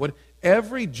you have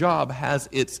every job has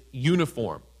its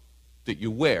uniform that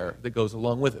you wear that goes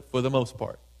along with it for the most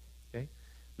part. Okay?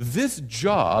 This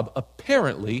job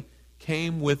apparently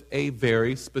came with a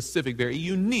very specific, very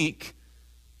unique,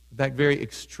 in fact, very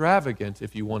extravagant,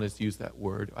 if you want to use that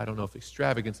word. I don't know if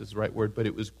extravagance is the right word, but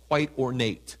it was quite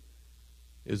ornate.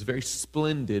 It was a very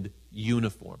splendid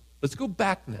uniform. Let's go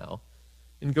back now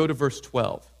and go to verse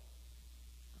 12.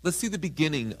 Let's see the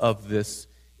beginning of this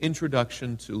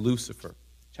introduction to Lucifer.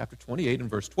 Chapter 28 and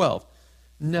verse 12.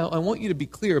 Now, I want you to be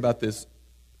clear about this.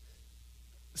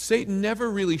 Satan never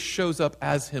really shows up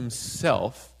as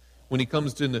himself when he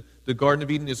comes to the Garden of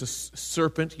Eden as a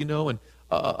serpent, and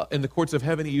in the courts of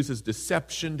heaven he uses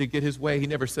deception to get his way. He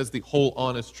never says the whole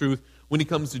honest truth. When he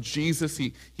comes to Jesus,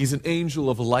 he's an angel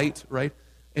of light, right?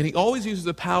 And he always uses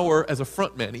the power as a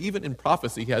front man. Even in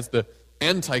prophecy, he has the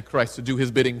Antichrist to do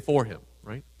his bidding for him,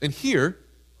 right? And here,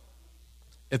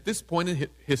 at this point in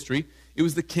history, it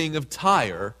was the king of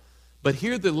Tyre. But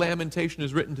here the lamentation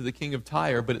is written to the king of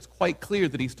Tyre, but it's quite clear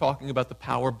that he's talking about the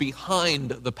power behind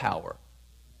the power.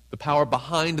 The power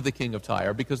behind the king of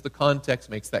Tyre, because the context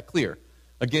makes that clear.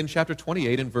 Again, chapter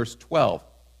 28 and verse 12.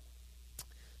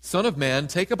 Son of man,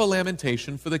 take up a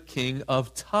lamentation for the king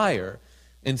of Tyre,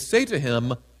 and say to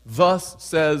him, thus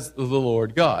says the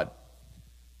Lord God.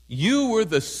 You were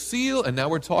the seal, and now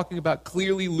we're talking about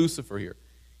clearly Lucifer here.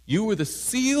 You were the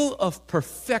seal of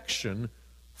perfection,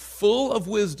 full of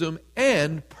wisdom,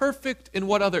 and perfect in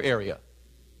what other area?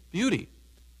 Beauty.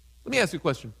 Let me ask you a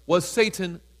question. Was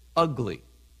Satan ugly?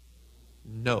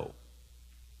 No.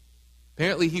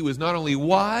 Apparently he was not only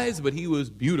wise, but he was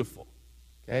beautiful.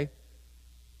 Okay?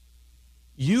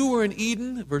 You were in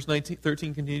Eden, verse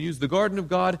 13 continues, the garden of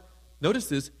God. Notice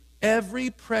this, every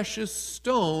precious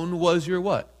stone was your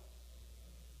what?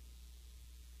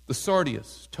 The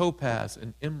sardius, topaz,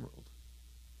 and emerald.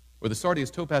 Or the sardius,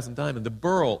 topaz, and diamond. The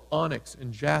beryl, onyx,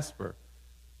 and jasper.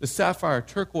 The sapphire,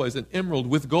 turquoise, and emerald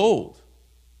with gold.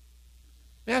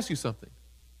 Let me ask you something.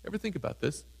 Ever think about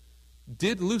this?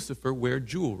 Did Lucifer wear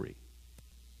jewelry?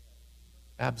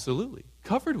 Absolutely.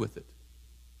 Covered with it.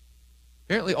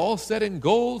 Apparently all set in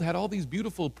gold, had all these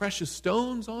beautiful precious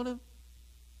stones on him.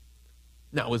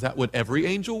 Now, is that what every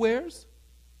angel wears?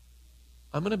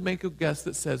 I'm going to make a guess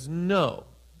that says no.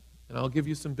 And I'll give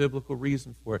you some biblical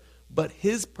reason for it. But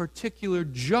his particular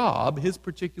job, his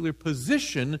particular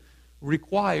position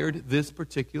required this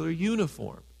particular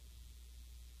uniform.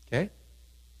 Okay?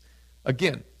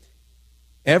 Again,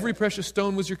 every precious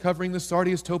stone was your covering, the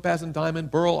sardius, topaz, and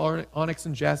diamond, beryl, onyx,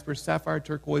 and jasper, sapphire,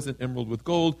 turquoise, and emerald with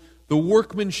gold. The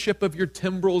workmanship of your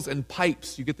timbrels and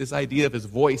pipes, you get this idea of his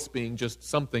voice being just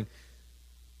something,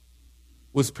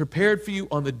 was prepared for you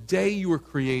on the day you were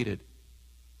created.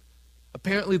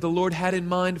 Apparently the Lord had in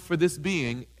mind for this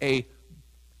being a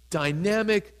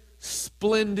dynamic,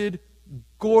 splendid,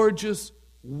 gorgeous,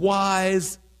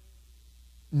 wise,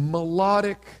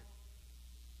 melodic,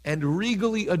 and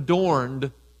regally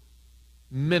adorned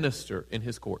minister in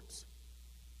his courts.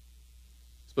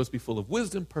 Supposed to be full of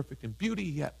wisdom, perfect in beauty.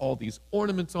 He had all these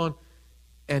ornaments on,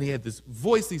 and he had this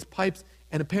voice, these pipes,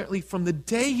 and apparently from the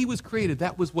day he was created,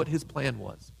 that was what his plan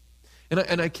was.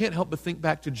 And I can't help but think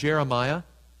back to Jeremiah,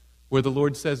 where the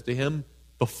Lord says to him,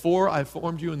 before I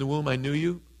formed you in the womb, I knew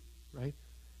you, right?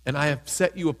 And I have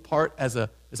set you apart as a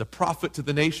prophet to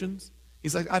the nations.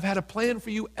 He's like, I've had a plan for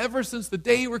you ever since the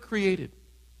day you were created.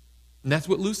 And that's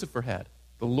what Lucifer had.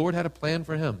 The Lord had a plan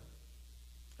for him.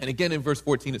 And again in verse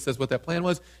 14 it says what that plan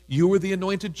was. You were the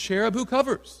anointed cherub who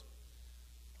covers.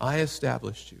 I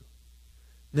established you.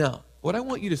 Now, what I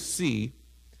want you to see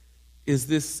is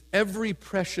this every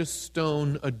precious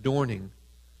stone adorning.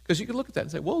 Because you can look at that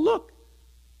and say, well, look,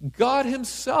 God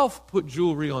himself put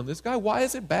jewelry on this guy. Why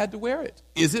is it bad to wear it?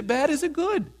 Is it bad? Is it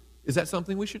good? Is that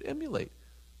something we should emulate?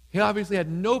 He obviously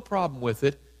had no problem with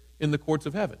it in the courts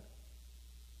of heaven.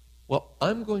 Well,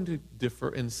 I'm going to differ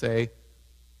and say,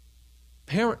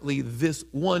 apparently this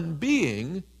one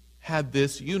being had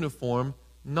this uniform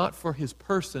not for his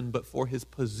person, but for his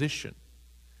position.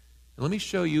 And let me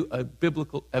show you a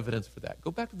biblical evidence for that.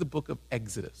 Go back to the book of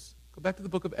Exodus. Go back to the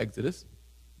book of Exodus,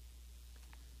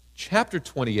 chapter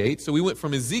 28. So we went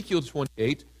from Ezekiel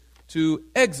 28 to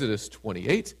Exodus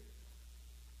 28.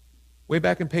 Way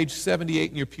back in page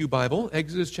 78 in your pew Bible,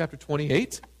 Exodus chapter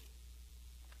 28.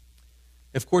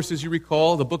 Of course, as you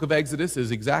recall, the book of Exodus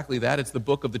is exactly that. It's the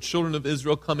book of the children of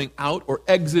Israel coming out or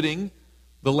exiting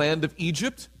the land of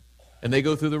Egypt. And they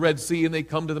go through the Red Sea and they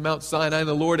come to the Mount Sinai. And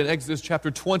the Lord in Exodus chapter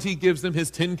 20 gives them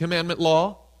his 10 commandment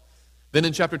law. Then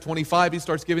in chapter 25, he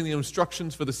starts giving the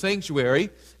instructions for the sanctuary.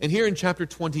 And here in chapter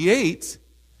 28,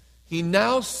 he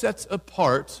now sets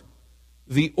apart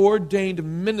the ordained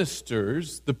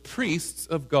ministers, the priests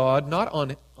of God,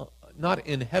 not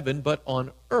in heaven, but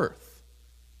on earth.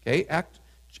 Okay,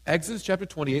 Exodus chapter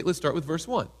 28, let's start with verse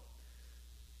 1.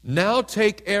 Now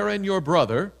take Aaron your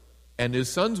brother and his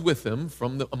sons with him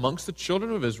from amongst the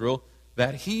children of Israel,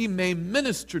 that he may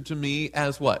minister to me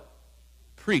as what?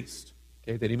 Priest.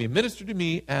 Okay, that he may minister to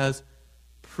me as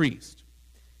priest.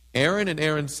 Aaron and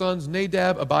Aaron's sons,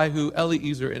 Nadab, Abihu,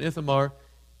 Eleazar, and Ithamar,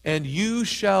 and you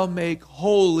shall make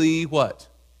holy what?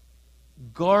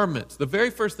 Garments. The very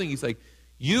first thing he's like,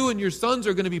 you and your sons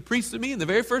are going to be priests to me, and the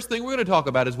very first thing we're going to talk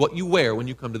about is what you wear when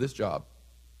you come to this job.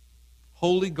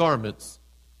 Holy garments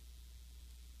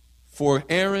for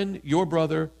Aaron, your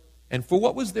brother, and for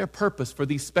what was their purpose for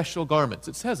these special garments?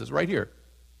 It says this right here.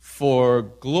 For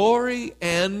glory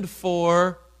and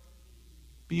for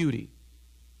beauty.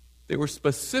 They were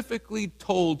specifically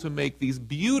told to make these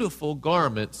beautiful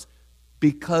garments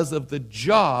because of the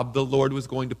job the Lord was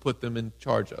going to put them in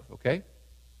charge of, okay?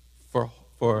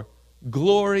 For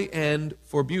glory and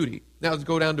for beauty. Now let's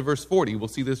go down to verse 40. We'll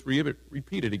see this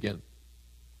repeated again.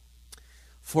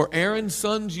 For Aaron's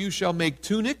sons you shall make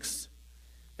tunics,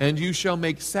 and you shall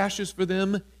make sashes for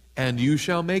them, and you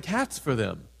shall make hats for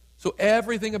them. So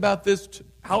everything about this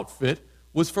outfit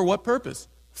was for what purpose?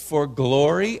 For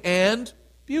glory and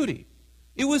beauty.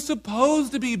 It was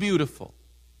supposed to be beautiful.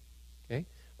 Okay?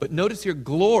 But notice here,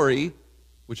 glory,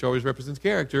 which always represents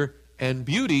character, and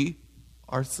beauty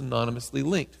are synonymously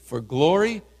linked. For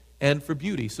glory and for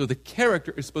beauty. So the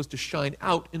character is supposed to shine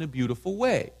out in a beautiful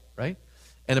way, right?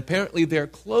 And apparently their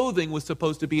clothing was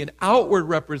supposed to be an outward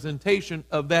representation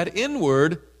of that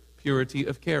inward purity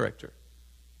of character.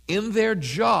 In their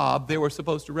job, they were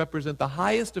supposed to represent the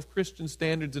highest of Christian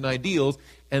standards and ideals,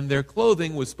 and their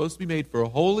clothing was supposed to be made for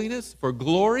holiness, for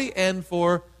glory, and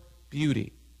for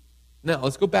beauty. Now,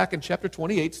 let's go back in chapter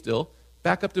 28 still,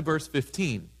 back up to verse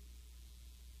 15.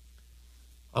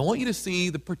 I want you to see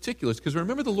the particulars, because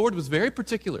remember the Lord was very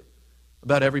particular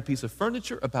about every piece of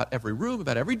furniture, about every room,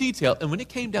 about every detail, and when it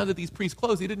came down to these priests'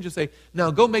 clothes, he didn't just say,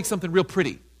 now go make something real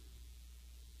pretty.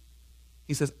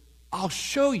 He says, I'll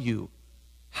show you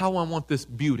how I want this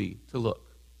beauty to look.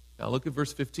 Now look at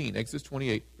verse 15, Exodus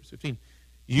 28, verse 15.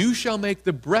 You shall make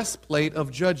the breastplate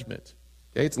of judgment.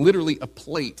 Okay, it's literally a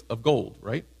plate of gold,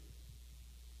 right?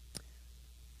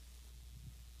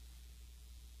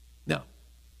 Now,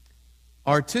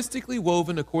 artistically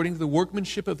woven according to the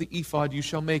workmanship of the ephod, you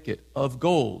shall make it of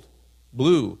gold,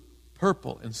 blue,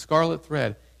 purple, and scarlet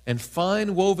thread, and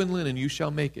fine woven linen you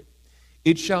shall make it.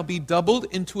 It shall be doubled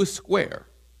into a square.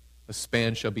 A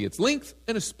span shall be its length,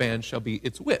 and a span shall be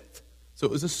its width. So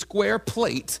it was a square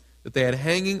plate that they had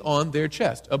hanging on their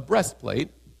chest, a breastplate.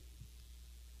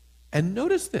 And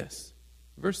notice this,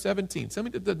 verse 17,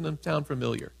 something that doesn't sound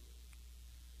familiar.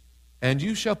 And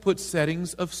you shall put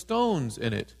settings of stones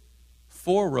in it,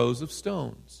 4 rows of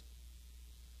stones.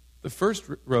 The first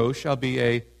row shall be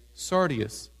a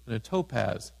sardius, and a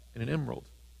topaz, and an emerald.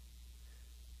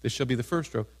 This shall be the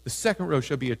first row. The second row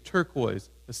shall be a turquoise,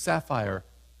 a sapphire,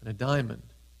 and a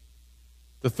diamond.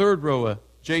 The third row, a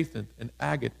jacinth, an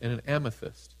agate, and an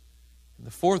amethyst. And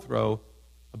the fourth row,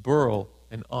 a beryl,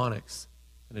 an onyx,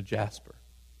 and a jasper.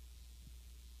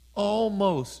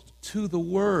 Almost to the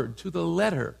word, to the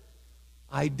letter,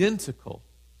 identical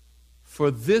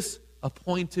for this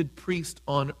appointed priest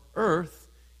on earth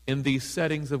in these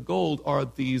settings of gold are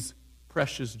these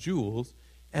precious jewels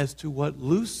as to what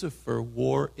Lucifer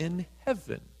wore in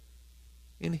heaven,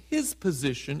 in his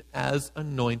position as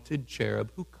anointed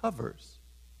cherub who covers.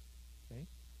 Okay?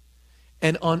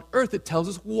 And on earth it tells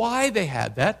us why they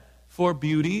had that, for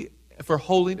beauty, for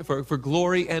holiness, for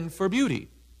glory, and for beauty.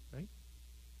 Right?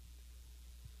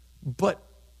 But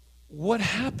what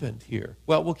happened here?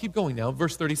 Well, we'll keep going now.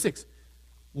 Verse 36.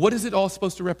 What is it all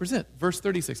supposed to represent? Verse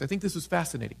 36. I think this is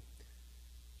fascinating.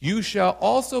 You shall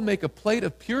also make a plate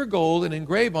of pure gold and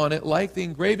engrave on it, like the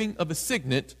engraving of a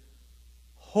signet,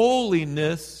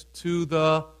 holiness to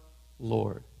the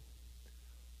Lord.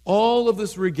 all of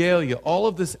this regalia, all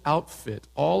of this outfit,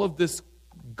 all of this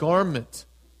garment,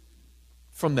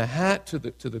 from the hat to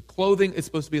the clothing, it's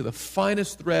supposed to be the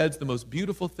finest threads, the most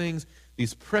beautiful things,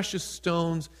 these precious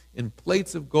stones in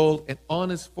plates of gold, and on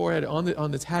his forehead,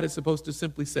 on this hat, it's supposed to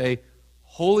simply say,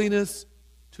 Holiness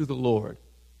to the Lord.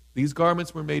 These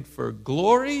garments were made for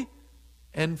glory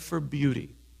and for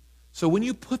beauty. So when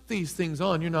you put these things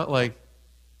on, you're not like,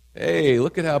 hey,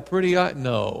 look at how pretty I...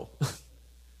 No.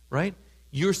 Right?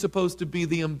 You're supposed to be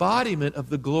the embodiment of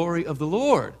the glory of the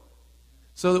Lord.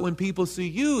 So that when people see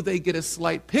you, they get a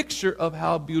slight picture of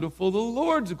how beautiful the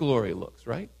Lord's glory looks,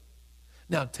 right?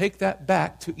 Now, take that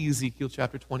back to Ezekiel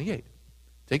chapter 28.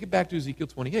 Take it back to Ezekiel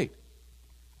 28.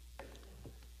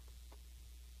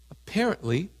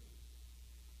 Apparently,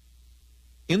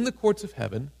 in the courts of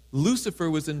heaven, Lucifer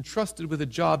was entrusted with a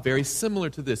job very similar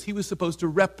to this. He was supposed to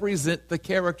represent the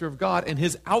character of God, and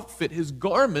his outfit, his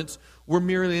garments, were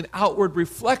merely an outward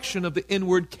reflection of the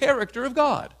inward character of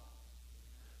God.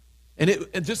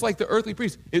 And just like the earthly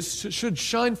priest, it should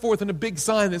shine forth in a big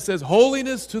sign that says,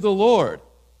 Holiness to the Lord.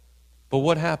 But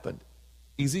what happened?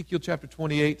 Ezekiel chapter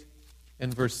 28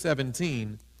 and verse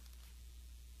 17.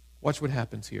 Watch what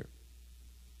happens here.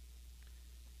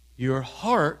 Your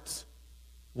heart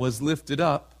was lifted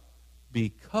up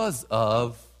because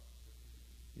of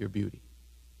your beauty.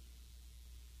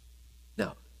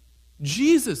 Now,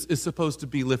 Jesus is supposed to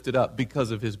be lifted up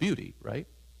because of his beauty, right?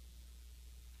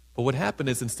 But what happened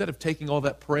is instead of taking all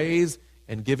that praise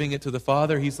and giving it to the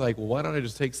Father, he's like, well, why don't I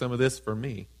just take some of this for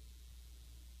me?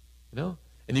 You know?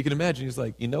 And you can imagine, he's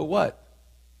like, you know what?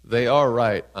 They are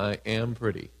right. I am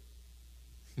pretty.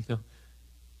 You know?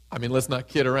 I mean, let's not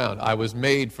kid around. I was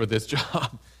made for this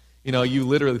job. You know, you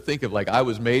literally think of like, I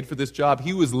was made for this job.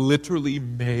 He was literally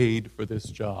made for this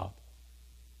job.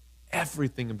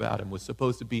 Everything about him was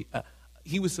supposed to be,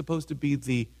 he was supposed to be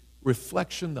the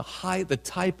reflection, the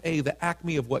type A, the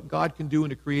acme of what God can do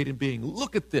in a created being.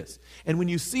 Look at this. And when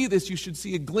you see this, you should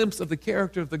see a glimpse of the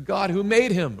character of the God who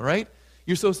made him, right?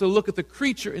 You're supposed to look at the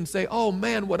creature and say, oh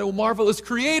man, what a marvelous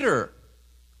creator.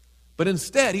 But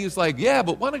instead, he was like, yeah,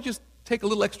 but why don't you just take a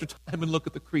little extra time and look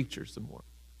at the creature some more?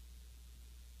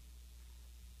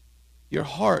 Your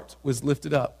heart was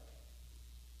lifted up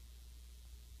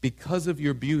because of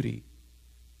your beauty.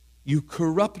 You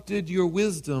corrupted your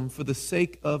wisdom for the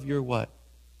sake of your what?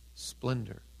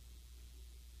 Splendor.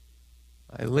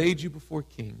 I laid you before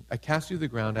kings. I cast you to the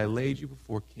ground. I laid you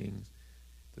before kings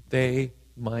that they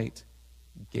might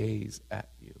gaze at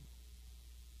you.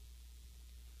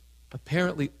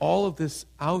 Apparently, all of this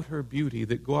outer beauty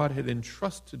that God had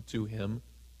entrusted to him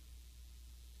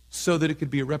so that it could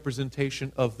be a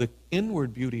representation of the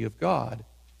inward beauty of God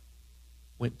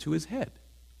went to his head.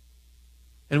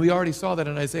 And we already saw that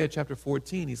in Isaiah chapter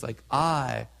 14. He's like,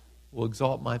 I will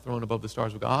exalt my throne above the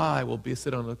stars. I will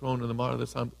sit on the throne in the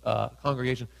marvelous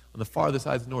congregation on the farthest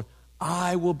sides of the north.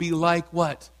 I will be like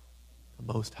what?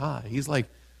 The Most High. He's like,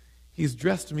 he's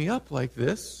dressed me up like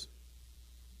this.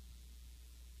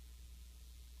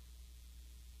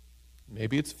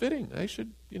 Maybe it's fitting. I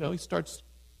should, he starts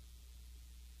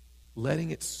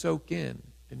letting it soak in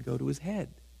and go to his head.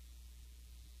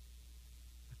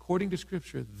 According to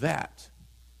Scripture, that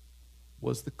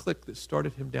was the click that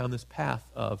started him down this path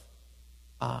of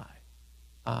I.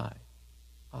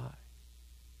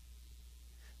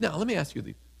 Now, let me ask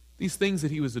you, these things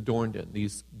that he was adorned in,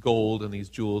 these gold and these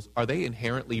jewels, are they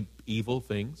inherently evil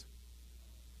things?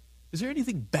 Is there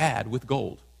anything bad with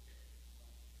gold?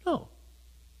 No.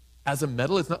 As a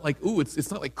metal, it's not like,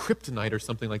 it's not like kryptonite or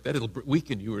something like that. It'll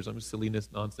weaken you or some silliness,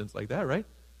 nonsense like that, right?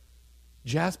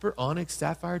 Jasper, onyx,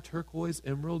 sapphire, turquoise,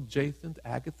 emerald, jacinth,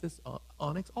 agathis,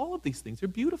 onyx, all of these things are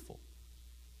beautiful.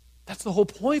 That's the whole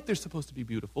point. They're supposed to be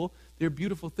beautiful. They're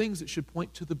beautiful things that should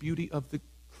point to the beauty of the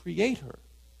Creator,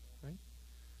 right?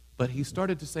 But he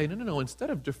started to say, no,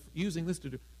 instead of using this to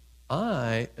do,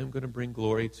 I am going to bring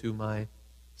glory to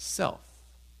myself.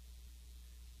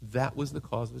 That was the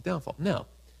cause of his downfall. Now,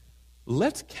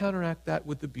 let's counteract that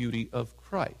with the beauty of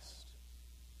Christ.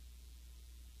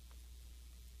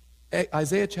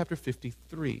 Isaiah chapter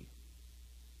 53.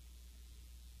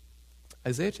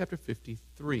 Isaiah chapter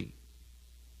 53.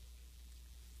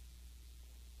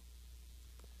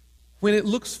 When it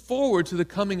looks forward to the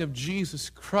coming of Jesus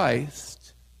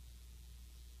Christ,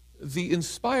 the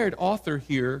inspired author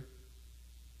here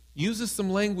uses some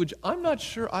language I'm not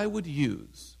sure I would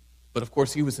use. But of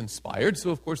course he was inspired, so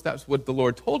of course that's what the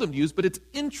Lord told him to use. But it's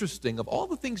interesting, of all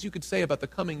the things you could say about the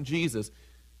coming Jesus,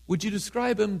 would you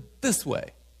describe him this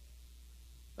way?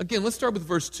 Again, let's start with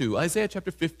verse 2. Isaiah chapter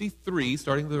 53,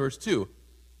 starting with verse 2.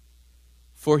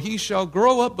 For he shall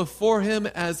grow up before him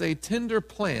as a tender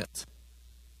plant,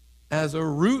 as a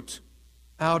root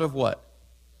out of what?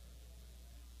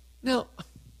 Now,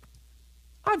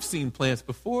 I've seen plants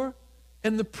before,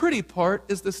 and the pretty part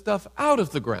is the stuff out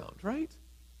of the ground, right?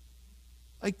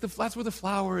 Like that's where the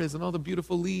flower is and all the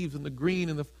beautiful leaves and the green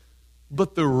and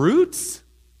but the roots?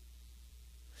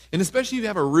 And especially if you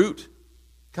have a root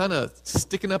kind of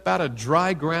sticking up out of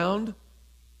dry ground.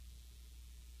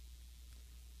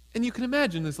 And you can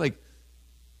imagine it's like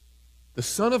the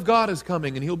Son of God is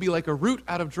coming and he'll be like a root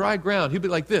out of dry ground. He'll be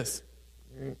like this.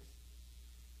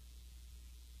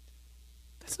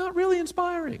 That's not really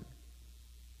inspiring.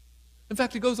 In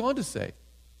fact, it goes on to say,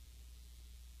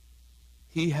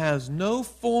 he has no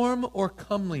form or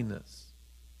comeliness.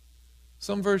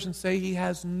 Some versions say he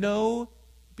has no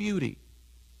beauty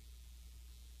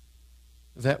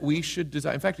that we should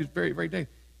desire. In fact, it's very, very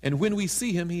negative. And when we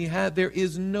see him, there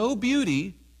is no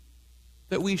beauty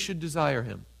that we should desire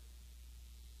him.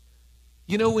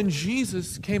 You know, when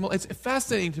Jesus came, it's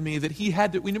fascinating to me that he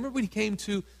had to, remember when he came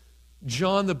to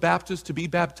John the Baptist to be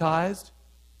baptized?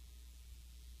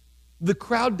 The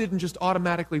crowd didn't just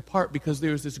automatically part because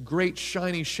there was this great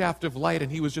shiny shaft of light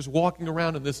and he was just walking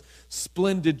around in this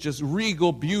splendid, just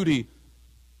regal beauty.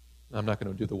 I'm not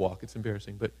going to do the walk, it's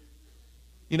embarrassing, but,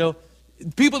 you know,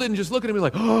 people didn't just look at him and be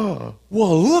like, oh,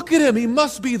 well, look at him, he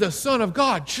must be the Son of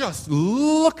God, just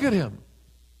look at him.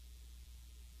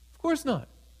 Of course not.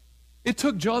 It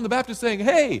took John the Baptist saying,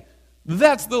 hey,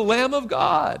 that's the Lamb of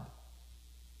God.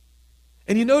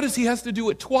 And you notice he has to do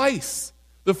it twice.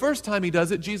 The first time he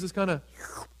does it, Jesus kind of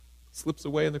slips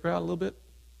away in the crowd a little bit.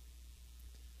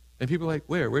 And people are like,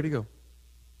 where'd he go?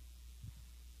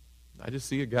 I just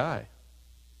see a guy.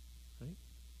 Right?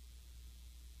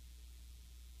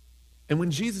 And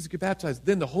when Jesus gets baptized,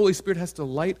 then the Holy Spirit has to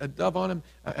light a dove on him,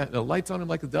 lights on him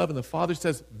like a dove, and the Father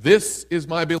says, this is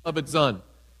my beloved Son.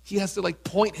 He has to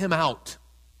point him out.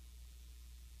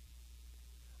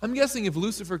 I'm guessing if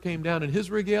Lucifer came down in his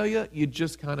regalia, you'd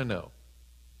just kind of know.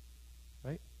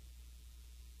 Right?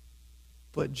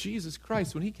 But Jesus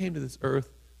Christ, when he came to this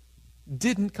earth,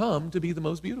 didn't come to be the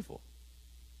most beautiful.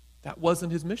 That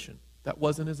wasn't his mission. That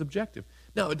wasn't his objective.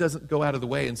 Now, it doesn't go out of the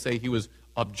way and say he was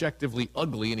objectively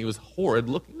ugly and he was horrid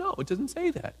looking. No, it doesn't say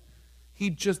that.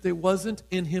 There wasn't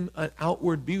in him an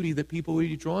outward beauty that people would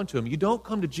be drawn to him. You don't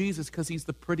come to Jesus because he's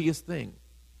the prettiest thing.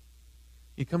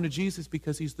 You come to Jesus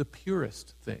because he's the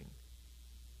purest thing.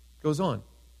 Goes on.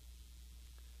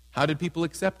 How did people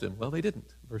accept him? Well, they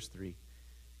didn't. Verse 3.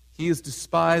 He is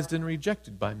despised and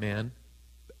rejected by man,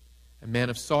 a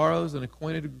man of sorrows and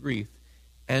acquainted with grief,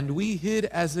 and we hid,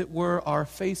 as it were, our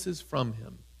faces from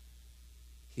him.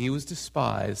 He was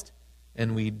despised,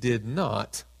 and we did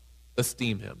not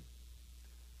esteem him.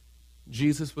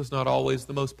 Jesus was not always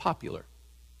the most popular.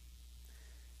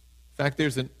 In fact,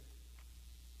 there's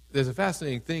a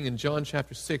fascinating thing in John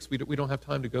chapter 6. We don't have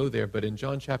time to go there, but in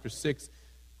John chapter 6,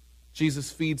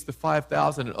 Jesus feeds the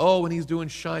 5,000, and he's doing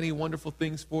shiny, wonderful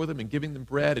things for them and giving them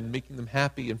bread and making them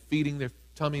happy and feeding their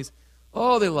tummies.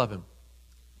 Oh, they love him.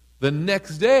 The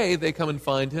next day, they come and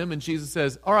find him, and Jesus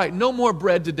says, all right, no more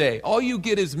bread today. All you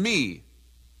get is me.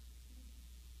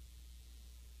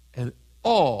 And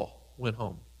all went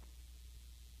home.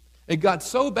 It got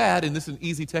so bad, and this is an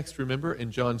easy text to remember,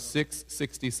 in John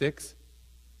 6:66.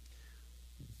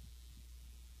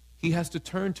 He has to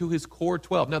turn to his core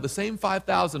 12. Now, the same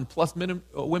 5,000 plus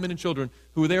women and children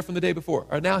who were there from the day before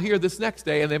are now here this next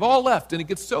day, and they've all left. And it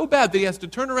gets so bad that he has to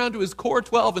turn around to his core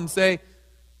 12 and say,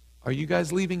 are you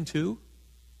guys leaving too?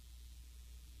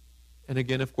 And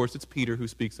again, of course, it's Peter who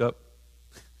speaks up.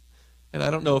 And I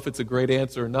don't know if it's a great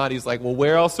answer or not. He's like, well,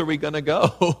 where else are we going to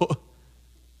go?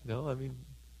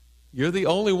 You're the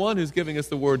only one who's giving us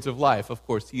the words of life. Of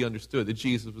course, he understood that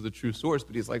Jesus was the true source,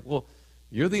 but he's like, well,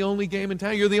 you're the only game in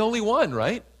town. You're the only one,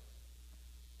 right?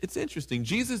 It's interesting.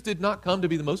 Jesus did not come to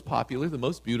be the most popular, the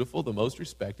most beautiful, the most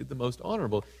respected, the most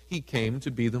honorable. He came to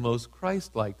be the most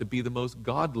Christ-like, to be the most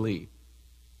godly.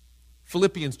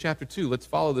 Philippians chapter 2. Let's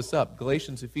follow this up.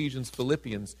 Galatians, Ephesians,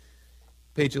 Philippians,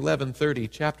 page 1130,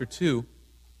 chapter 2,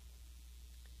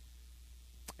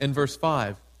 and verse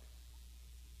 5.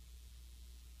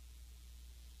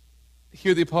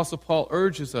 Here the Apostle Paul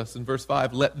urges us in verse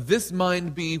 5, let this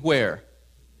mind be where?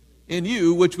 In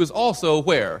you, which was also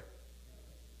where?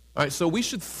 All right, so we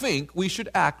should think, we should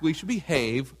act, we should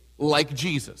behave like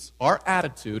Jesus. Our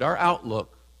attitude, our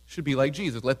outlook should be like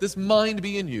Jesus. Let this mind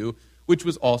be in you, which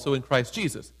was also in Christ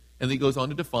Jesus. And then he goes on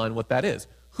to define what that is.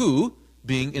 Who,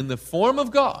 being in the form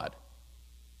of God,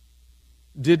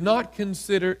 did not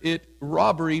consider it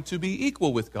robbery to be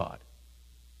equal with God.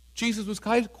 Jesus was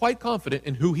quite confident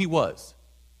in who he was.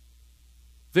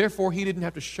 Therefore, he didn't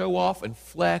have to show off and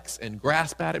flex and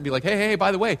grasp at it and be like, hey,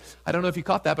 by the way, I don't know if you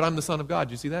caught that, but I'm the Son of God.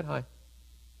 Did you see that? Hi.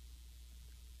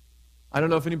 I don't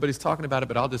know if anybody's talking about it,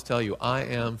 but I'll just tell you, I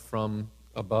am from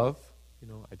above.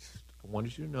 I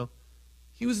wanted you to know.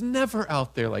 He was never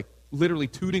out there like literally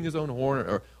tooting his own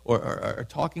horn or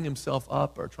talking himself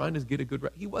up or trying to get a good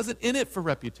He wasn't in it for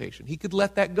reputation. He could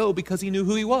let that go because he knew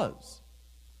who he was.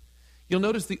 You'll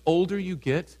notice the older you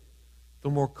get, the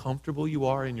more comfortable you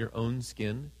are in your own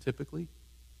skin, typically.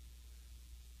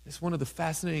 It's one of the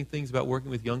fascinating things about working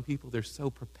with young people. They're so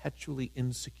perpetually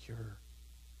insecure.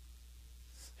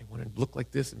 They want to look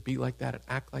like this and be like that and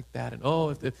act like that.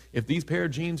 And, if these pair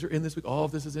of jeans are in this week,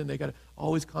 if this is in, they got to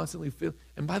always constantly feel.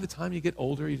 And by the time you get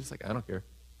older, you're just like, I don't care.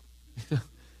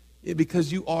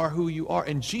 Because you are who you are.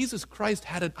 And Jesus Christ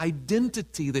had an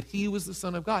identity that he was the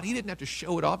Son of God. He didn't have to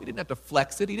show it off. He didn't have to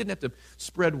flex it. He didn't have to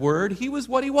spread word. He was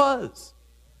what he was.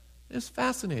 It's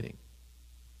fascinating.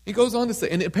 He goes on to say,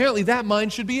 and apparently that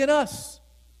mind should be in us.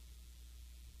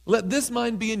 Let this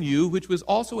mind be in you, which was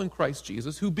also in Christ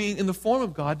Jesus, who being in the form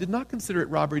of God, did not consider it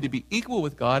robbery to be equal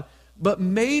with God, but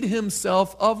made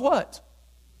himself of what?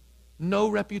 No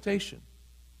reputation.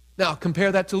 Now,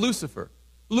 compare that to Lucifer.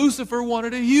 Lucifer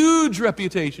wanted a huge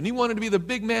reputation. He wanted to be the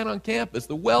big man on campus,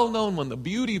 the well-known one, the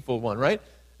beautiful one, right?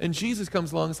 And Jesus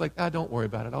comes along and is like, don't worry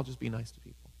about it. I'll just be nice to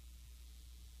people.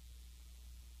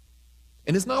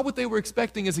 And it's not what they were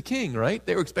expecting as a king, right?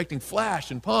 They were expecting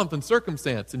flash and pomp and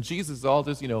circumstance. And Jesus is all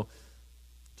just,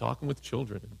 talking with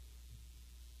children.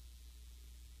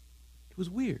 It was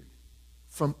weird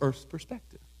from earth's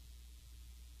perspective.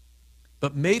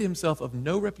 But made himself of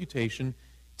no reputation,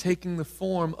 taking the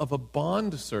form of a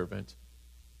bondservant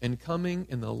and coming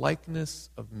in the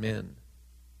likeness of men.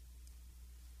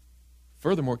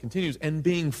 Furthermore, it continues, and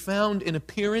being found in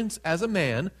appearance as a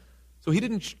man. So he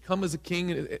didn't come as a king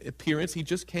in appearance. He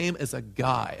just came as a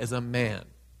guy, as a man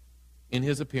in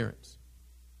his appearance.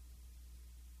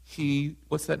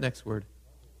 What's that next word?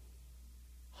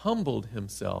 Humbled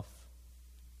himself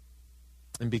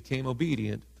and became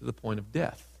obedient to the point of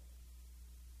death,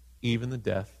 even the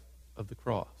death of the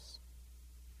cross.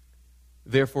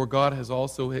 Therefore God has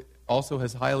also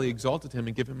has highly exalted him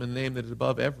and given him a name that is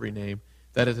above every name,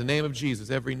 that at the name of Jesus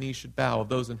every knee should bow, of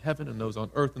those in heaven and those on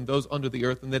earth and those under the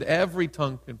earth, and that every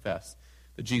tongue confess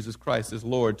that Jesus Christ is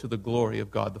Lord, to the glory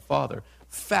of God the Father.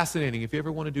 Fascinating. If you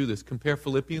ever want to do this, compare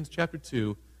Philippians chapter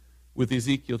 2 with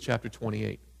Ezekiel chapter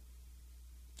 28.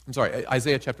 I'm sorry,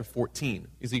 Isaiah chapter 14.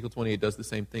 Ezekiel 28 does the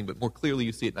same thing, but more clearly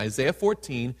you see it. In Isaiah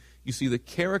 14, you see the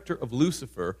character of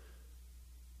Lucifer,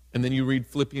 and then you read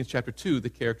Philippians chapter 2, the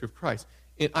character of Christ.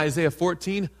 In Isaiah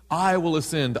 14, I will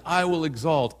ascend, I will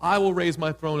exalt, I will raise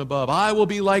my throne above, I will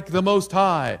be like the Most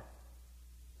High.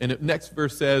 And the next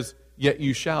verse says, yet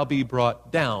you shall be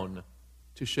brought down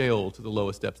to Sheol, to the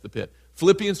lowest depths of the pit.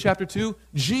 Philippians chapter 2,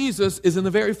 Jesus is in the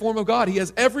very form of God. He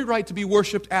has every right to be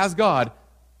worshipped as God.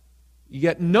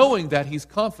 Yet knowing that, he's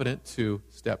confident to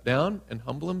step down and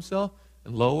humble himself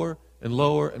and lower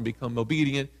and become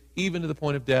obedient, even to the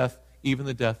point of death, even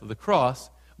the death of the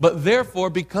cross. But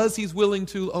therefore, because he's willing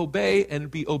to obey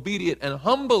and be obedient and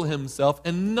humble himself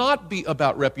and not be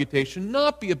about reputation,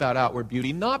 not be about outward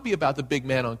beauty, not be about the big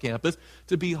man on campus,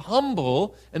 to be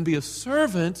humble and be a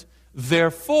servant,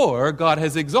 therefore God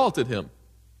has exalted him.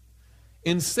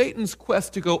 In Satan's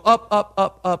quest to go up, up,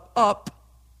 up, up, up,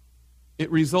 it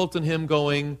results in him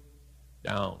going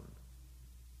down.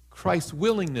 Christ's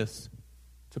willingness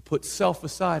to put self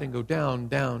aside and go down,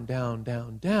 down, down,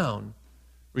 down, down,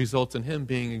 results in him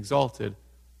being exalted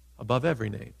above every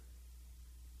name.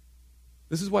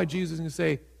 This is why Jesus is going to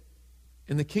say,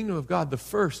 in the kingdom of God, the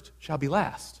first shall be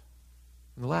last,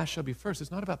 and the last shall be first.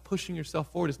 It's not about pushing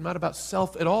yourself forward. It's not about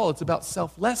self at all. It's about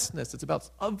selflessness. It's about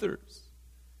others.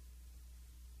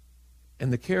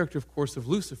 And the character, of course, of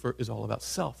Lucifer is all about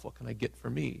self. What can I get for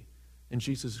me? And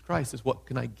Jesus Christ is, what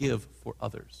can I give for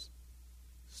others?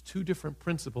 It's two different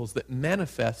principles that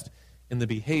manifest in the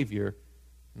behavior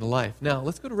in the life. Now,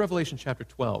 let's go to Revelation chapter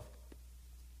 12.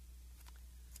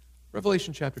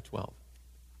 Revelation chapter 12.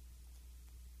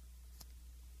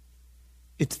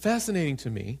 It's fascinating to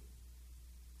me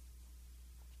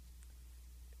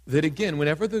that, again,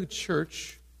 whenever the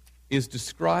church is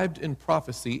described in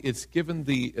prophecy, it's given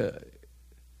the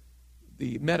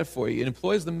metaphor. It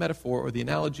employs the metaphor or the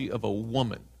analogy of a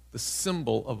woman, the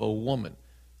symbol of a woman.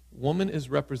 Woman is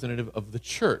representative of the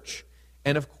church.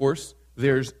 And, of course,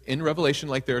 there's, in Revelation,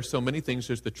 like there are so many things,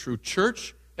 there's the true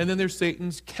church, and then there's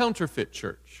Satan's counterfeit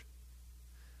church.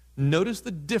 Notice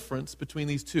the difference between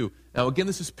these two. Now, again,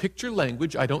 this is picture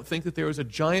language. I don't think that there is a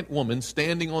giant woman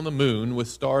standing on the moon with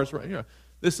stars.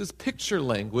 This is picture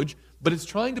language, but it's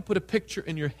trying to put a picture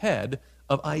in your head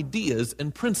of ideas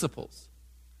and principles.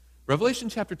 Revelation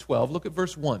chapter 12, look at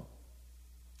verse 1.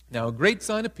 Now a great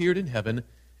sign appeared in heaven,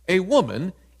 a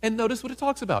woman, and notice what it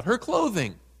talks about, her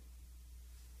clothing.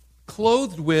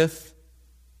 Clothed with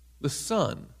the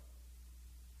sun,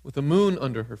 with the moon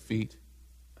under her feet,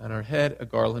 and her head a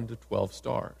garland of 12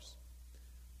 stars.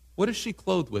 What is she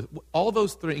clothed with? All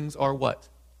those things are what?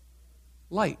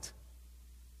 Light.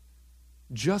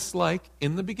 Just like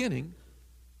in the beginning,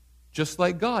 just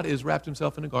like God is wrapped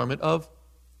himself in a garment of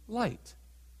light.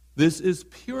 This is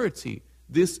purity.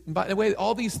 This, by the way,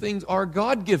 all these things are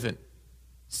God-given.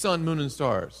 Sun, moon, and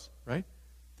stars, right?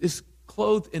 Is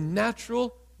clothed in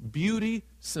natural beauty,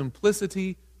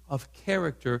 simplicity of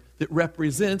character that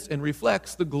represents and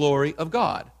reflects the glory of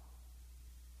God.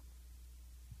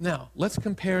 Now, let's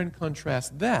compare and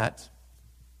contrast that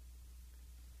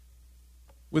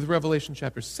with Revelation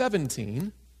chapter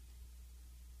 17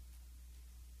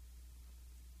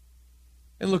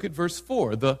 and look at verse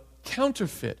 4, the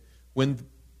counterfeit. When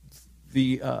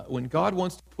God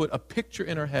wants to put a picture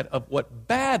in our head of what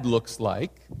bad looks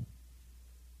like,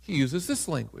 he uses this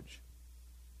language.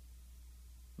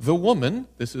 The woman,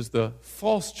 this is the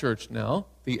false church now,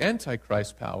 the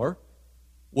Antichrist power,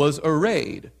 was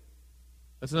arrayed.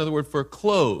 That's another word for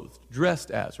clothed,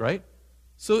 dressed as, right?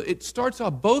 So it starts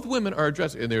off, both women are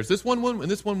dressed, and there's this one woman,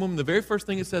 and this one woman, the very first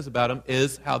thing it says about them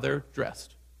is how they're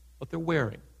dressed, what they're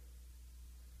wearing.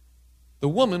 The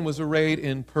woman was arrayed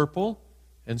in purple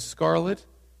and scarlet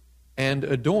and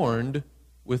adorned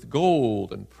with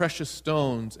gold and precious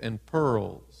stones and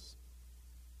pearls,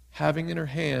 having in her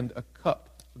hand a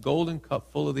cup, a golden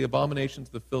cup full of the abominations,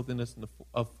 the filthiness, and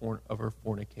of her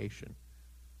fornication.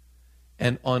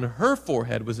 And on her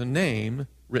forehead was a name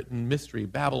written, mystery,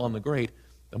 Babylon the Great,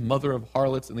 the mother of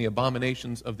harlots and the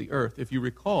abominations of the earth. If you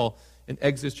recall, in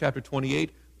Exodus chapter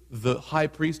 28, the high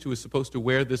priest who was supposed to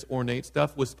wear this ornate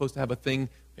stuff was supposed to have a thing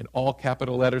in all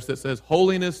capital letters that says,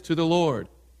 Holiness to the Lord.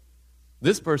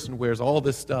 This person wears all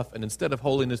this stuff, and instead of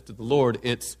holiness to the Lord,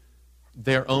 it's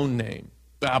their own name,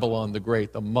 Babylon the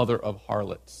Great, the mother of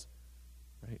harlots.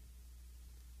 Right?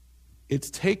 It's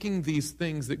taking these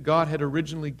things that God had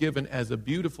originally given as a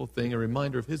beautiful thing, a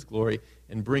reminder of his glory,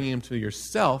 and bringing them to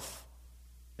yourself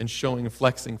and showing and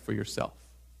flexing for yourself.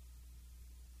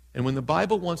 And when the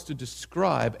Bible wants to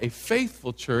describe a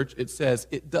faithful church, it says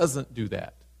it doesn't do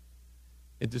that.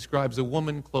 It describes a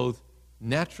woman clothed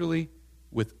naturally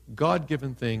with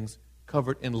God-given things,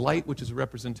 covered in light, which is a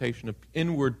representation of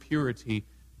inward purity,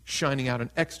 shining out an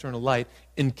external light.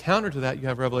 In counter to that, you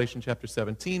have Revelation chapter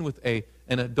 17 with an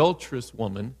adulterous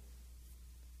woman,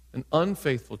 an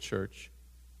unfaithful church.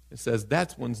 It says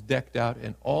that one's decked out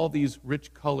in all these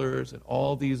rich colors and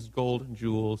all these gold and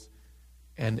jewels,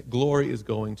 and glory is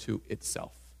going to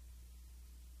itself.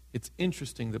 It's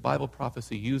interesting, the Bible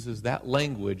prophecy uses that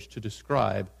language to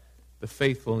describe the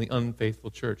faithful and the unfaithful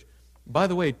church. By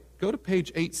the way, go to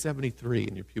page 873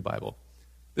 in your Pew Bible.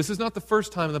 This is not the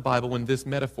first time in the Bible when this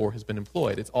metaphor has been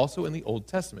employed. It's also in the Old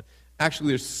Testament. Actually,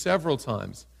 there's several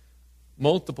times,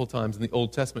 multiple times in the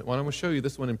Old Testament. Well, I'm going to show you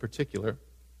this one in particular.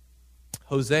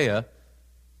 Hosea,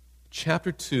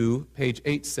 chapter 2, page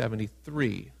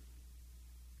 873.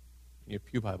 In your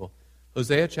Pew Bible.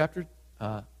 Hosea chapter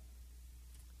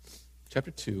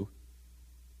 2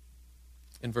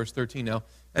 and verse 13. Now,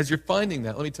 as you're finding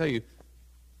that, let me tell you,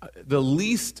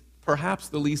 perhaps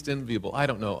the least enviable, I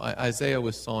don't know, Isaiah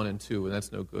was sawn in two, and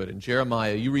that's no good. And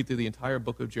Jeremiah, you read through the entire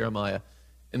book of Jeremiah,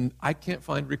 and I can't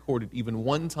find recorded even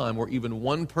one time where even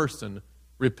one person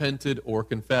repented or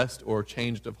confessed or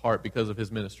changed of heart because of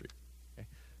his ministry. Okay?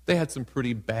 They had some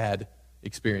pretty bad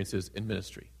experiences in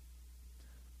ministry.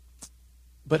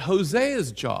 But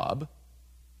Hosea's job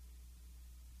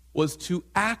was to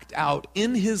act out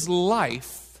in his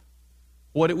life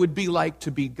what it would be like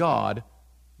to be God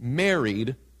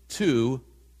married to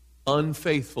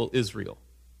unfaithful Israel.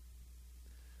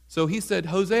 So he said,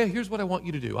 Hosea, here's what I want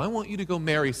you to do. I want you to go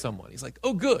marry someone. He's like,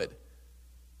 oh, good.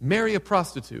 Marry a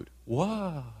prostitute.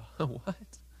 Wow, what?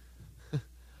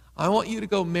 I want you to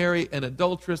go marry an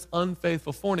adulterous,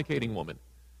 unfaithful, fornicating woman.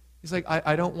 He's like,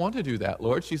 I don't want to do that,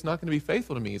 Lord. She's not going to be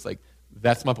faithful to me. He's like,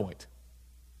 that's my point.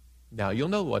 Now you'll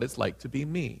know what it's like to be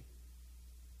me.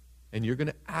 And you're going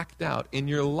to act out in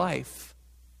your life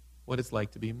what it's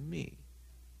like to be me.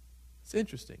 It's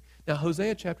interesting. Now,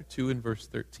 Hosea chapter 2 and verse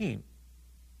 13.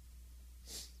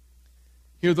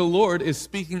 Here the Lord is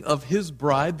speaking of his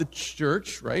bride, the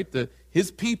church, right?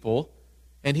 His people,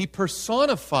 and he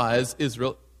personifies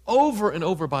Israel over and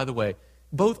over, by the way.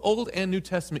 Both Old and New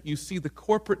Testament, you see the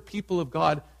corporate people of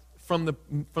God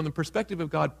from the perspective of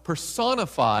God,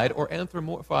 personified or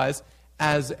anthropomorphized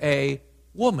as a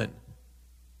woman.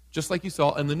 Just like you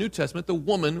saw in the New Testament, the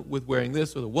woman with wearing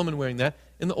this or the woman wearing that.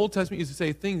 In the Old Testament,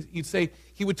 you'd say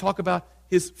he would talk about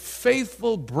his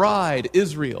faithful bride,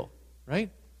 Israel,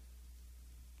 right?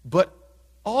 But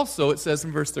also, it says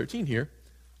in verse 13 here,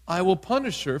 I will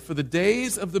punish her for the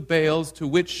days of the Baals to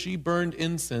which she burned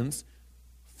incense.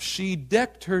 She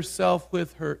decked herself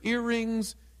with her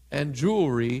earrings and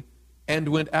jewelry and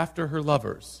went after her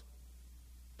lovers.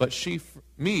 But she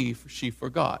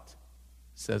forgot,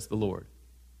 says the Lord.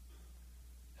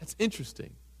 That's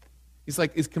interesting.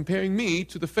 He's comparing me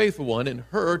to the faithful one and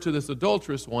her to this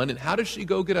adulterous one. And how does she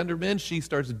go get under men? She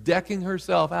starts decking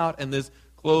herself out in this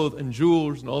clothes and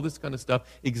jewels and all this kind of stuff,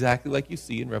 exactly like you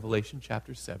see in Revelation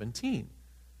chapter 17.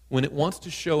 When it wants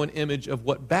to show an image of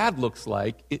what bad looks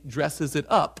like, it dresses it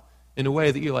up in a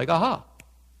way that you're like, aha,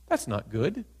 that's not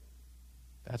good.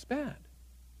 That's bad.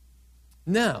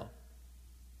 Now,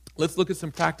 let's look at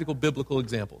some practical biblical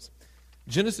examples.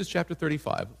 Genesis chapter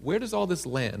 35. Where does all this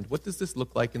land? What does this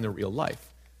look like in the real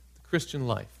life, the Christian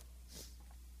life?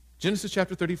 Genesis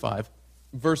chapter 35,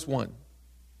 verse 1.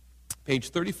 Page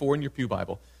 34 in your pew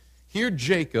Bible. Here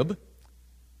Jacob,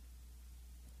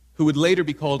 who would later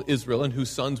be called Israel and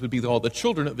whose sons would be all the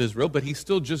children of Israel, but he's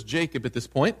still just Jacob at this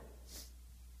point,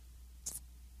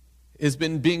 has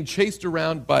been being chased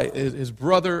around by his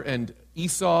brother and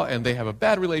Esau, and they have a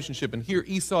bad relationship. And here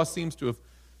Esau seems to have,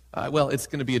 it's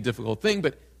going to be a difficult thing,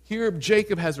 but here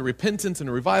Jacob has a repentance and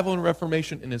a revival and a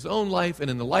reformation in his own life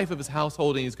and in the life of his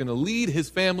household, and he's going to lead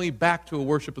his family back to a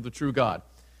worship of the true God.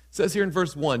 It says here in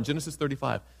verse 1, Genesis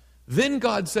 35, Then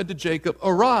God said to Jacob,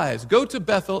 Arise, go to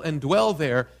Bethel and dwell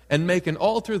there, and make an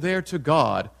altar there to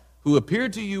God, who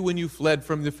appeared to you when you fled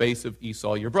from the face of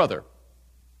Esau your brother.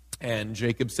 And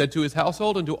Jacob said to his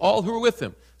household and to all who were with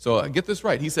him. So I get this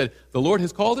right. He said, the Lord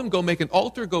has called him, go make an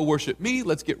altar, go worship me,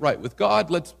 let's get right with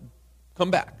God, let's come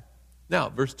back. Now,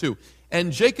 verse 2,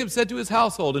 And Jacob said to his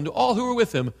household and to all who were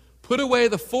with him, Put away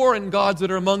the foreign gods that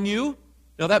are among you.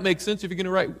 Now that makes sense. If you're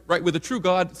going to right with the true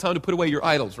God, it's time to put away your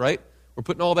idols, right? We're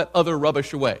putting all that other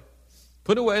rubbish away.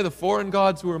 Put away the foreign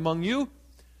gods who are among you.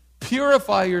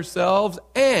 Purify yourselves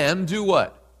and do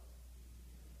what?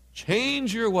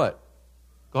 Change your what?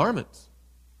 Garments.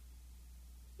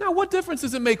 Now, what difference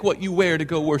does it make what you wear to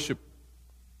go worship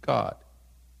God?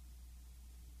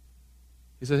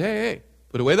 He says, hey,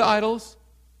 put away the idols,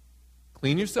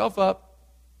 clean yourself up,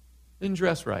 and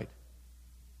dress right.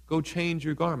 Go change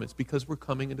your garments because we're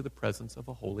coming into the presence of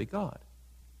a holy God.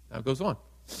 Now it goes on.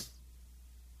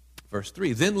 Verse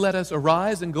 3, Then let us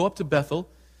arise and go up to Bethel,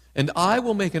 and I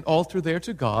will make an altar there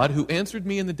to God, who answered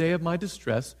me in the day of my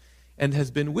distress, and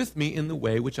has been with me in the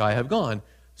way which I have gone.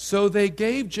 So they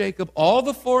gave Jacob all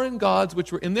the foreign gods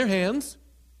which were in their hands,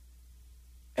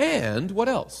 and what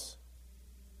else?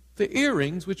 The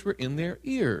earrings which were in their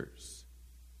ears.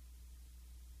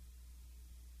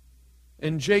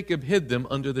 And Jacob hid them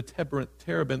under the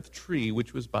terebinth tree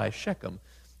which was by Shechem.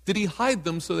 Did he hide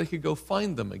them so they could go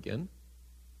find them again?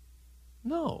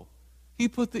 No. He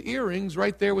put the earrings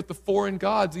right there with the foreign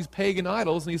gods, these pagan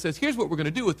idols, and he says, here's what we're going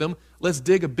to do with them. Let's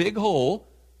dig a big hole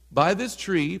by this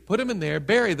tree, put them in there,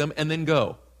 bury them, and then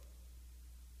go.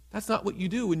 That's not what you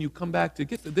do when you come back to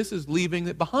get them. This is leaving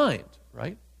it behind,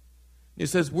 right? He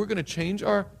says, we're going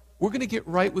to get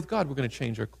right with God. We're going to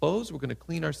change our clothes. We're going to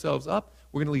clean ourselves up.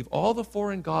 We're going to leave all the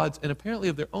foreign gods, and apparently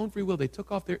of their own free will, they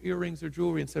took off their earrings, their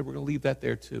jewelry, and said, we're going to leave that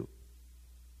there too.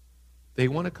 They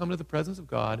want to come to the presence of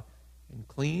God in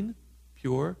clean,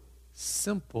 pure,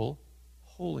 simple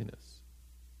holiness.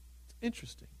 It's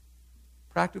interesting.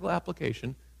 Practical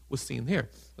application was seen here.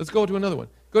 Let's go to another one.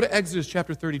 Go to Exodus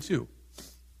chapter 32.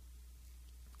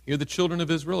 Here the children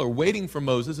of Israel are waiting for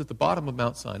Moses at the bottom of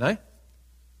Mount Sinai.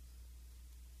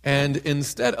 And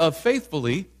instead of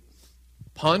faithfully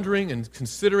pondering and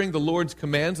considering the Lord's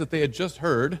commands that they had just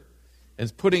heard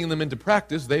and putting them into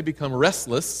practice, they become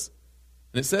restless.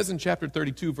 And it says in chapter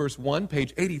 32, verse 1,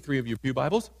 page 83 of your pew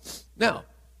Bibles, Now,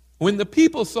 when the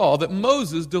people saw that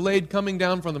Moses delayed coming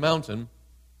down from the mountain,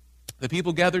 the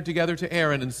people gathered together to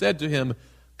Aaron and said to him,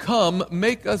 Come,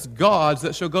 make us gods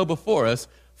that shall go before us,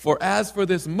 for as for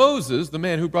this Moses, the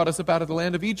man who brought us up out of the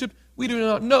land of Egypt, we do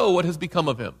not know what has become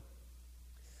of him.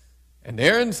 And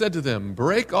Aaron said to them,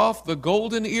 Break off the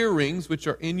golden earrings which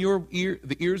are in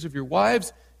the ears of your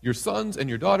wives, your sons, and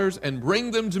your daughters, and bring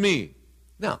them to me.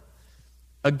 Now,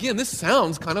 again, this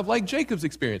sounds kind of like Jacob's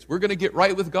experience. We're going to get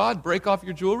right with God, break off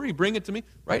your jewelry, bring it to me,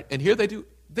 right? And here they do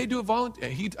it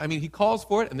voluntarily. He calls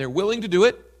for it, and they're willing to do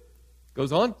it.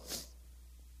 Goes on.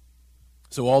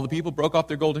 So all the people broke off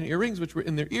their golden earrings which were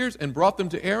in their ears and brought them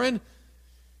to Aaron.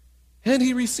 And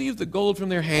he received the gold from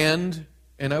their hand,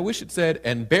 and I wish it said,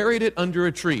 and buried it under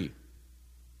a tree.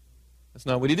 That's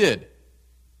not what he did.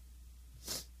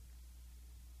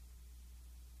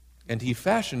 And he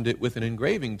fashioned it with an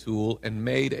engraving tool and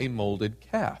made a molded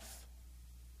calf.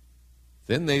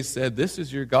 Then they said, "This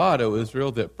is your God, O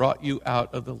Israel, that brought you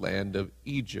out of the land of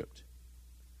Egypt."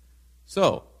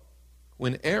 So,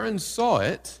 when Aaron saw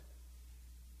it,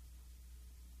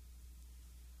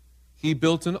 he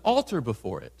built an altar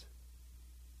before it.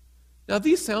 Now,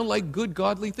 these sound like good,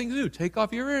 godly things to do. Take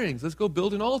off your earrings. Let's go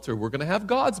build an altar. We're going to have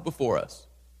gods before us.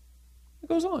 It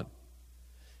goes on.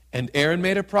 And Aaron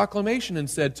made a proclamation and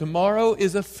said, "Tomorrow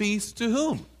is a feast to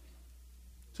whom?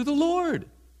 To the Lord."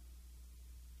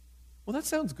 Well, that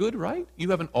sounds good, right? You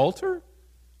have an altar.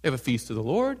 You have a feast to the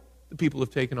Lord. The people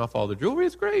have taken off all their jewelry.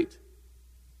 It's great.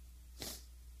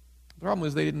 The problem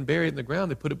was they didn't bury it in the ground.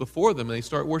 They put it before them and they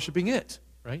start worshiping it,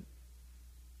 right?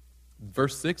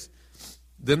 Verse 6,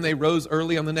 then they rose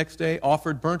early on the next day,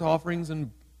 offered burnt offerings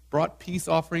and brought peace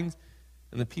offerings,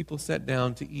 and the people sat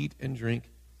down to eat and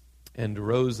drink and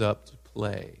rose up to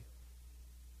play.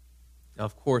 Now,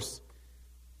 of course,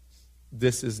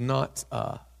 this is not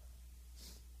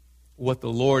what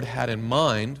the Lord had in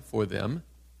mind for them.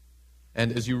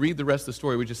 And as you read the rest of the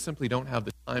story, we just simply don't have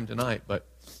the time tonight, but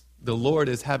the Lord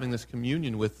is having this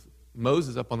communion with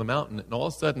Moses up on the mountain, and all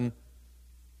of a sudden,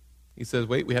 he says,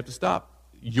 wait, we have to stop.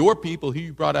 Your people who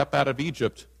you brought up out of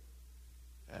Egypt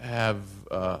have,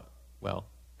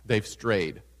 they've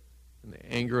strayed. And the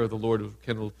anger of the Lord was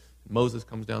kindled. Moses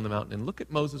comes down the mountain. And look at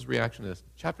Moses' reaction to this.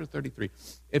 Chapter 33.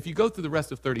 If you go through the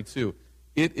rest of 32,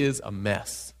 it is a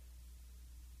mess.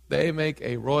 They make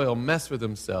a royal mess for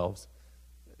themselves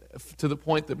to the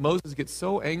point that Moses gets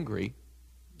so angry.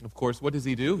 Of course, what does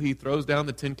he do? He throws down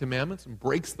the 10 Commandments and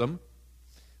breaks them.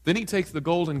 Then he takes the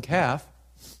golden calf.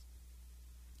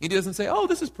 He doesn't say, oh,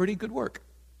 this is pretty good work.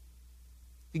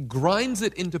 He grinds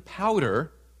it into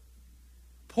powder,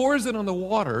 pours it on the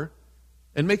water,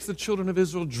 and makes the children of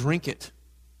Israel drink it.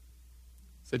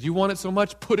 He said, you want it so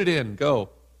much? Put it in. Go.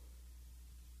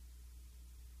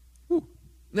 Whew.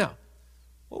 Now,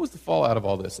 what was the fallout of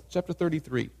all this? Chapter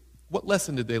 33. What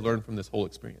lesson did they learn from this whole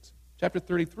experience? Chapter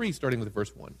 33, starting with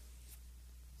verse 1.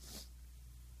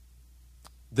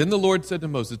 Then the Lord said to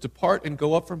Moses, depart and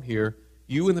go up from here,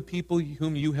 you and the people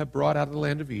whom you have brought out of the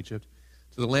land of Egypt,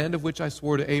 to the land of which I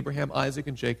swore to Abraham, Isaac,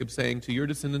 and Jacob, saying, to your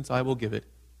descendants I will give it.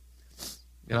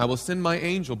 And I will send my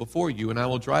angel before you, and I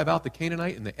will drive out the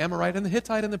Canaanite, and the Amorite, and the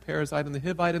Hittite, and the Perizzite, and the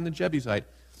Hivite, and the Jebusite.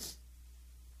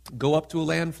 Go up to a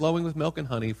land flowing with milk and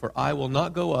honey, for I will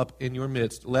not go up in your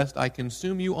midst, lest I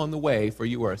consume you on the way, for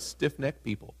you are a stiff-necked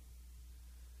people.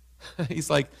 He's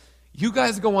like, you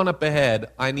guys go on up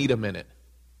ahead, I need a minute.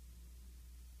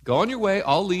 Go on your way,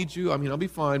 I'll lead you, I'll be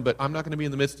fine, but I'm not going to be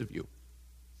in the midst of you.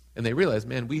 And they realize,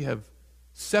 man, we have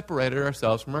separated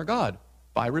ourselves from our God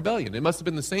by rebellion. It must have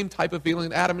been the same type of feeling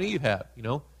that Adam and Eve have.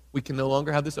 We can no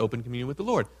longer have this open communion with the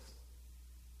Lord.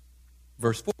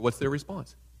 Verse 4, what's their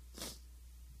response?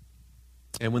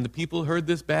 And when the people heard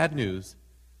this bad news,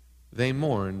 they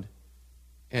mourned,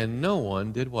 and no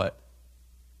one did what?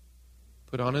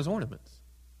 Put on his ornaments.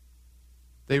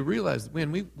 They realized,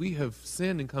 man, we have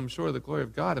sinned and come short of the glory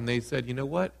of God, and they said, you know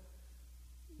what?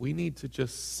 We need to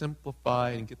just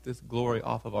simplify and get this glory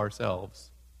off of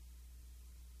ourselves.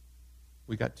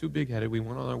 We got too big-headed, we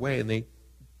went on our way, and they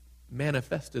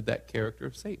manifested that character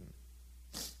of Satan.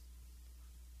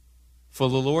 For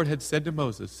the Lord had said to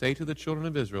Moses, say to the children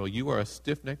of Israel, you are a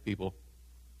stiff-necked people.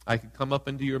 I could come up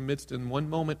into your midst in one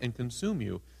moment and consume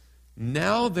you.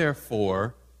 Now,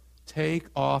 therefore, take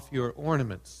off your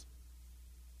ornaments,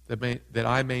 that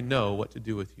I may know what to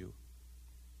do with you.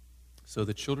 So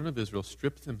the children of Israel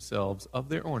stripped themselves of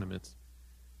their ornaments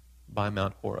by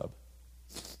Mount Horeb.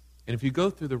 And if you go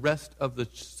through the rest of the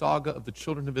saga of the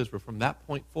children of Israel from that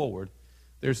point forward,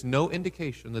 there's no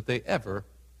indication that they ever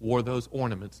wore those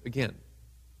ornaments again.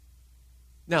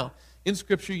 Now, in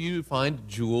Scripture you find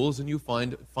jewels and you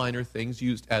find finer things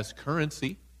used as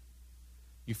currency.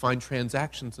 You find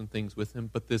transactions and things with him,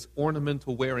 but this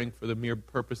ornamental wearing for the mere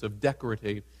purpose of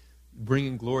decorative,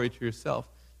 bringing glory to yourself,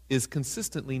 is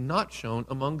consistently not shown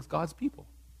among God's people.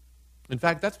 In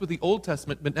fact, that's what the Old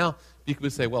Testament, but now you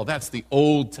could say, well, that's the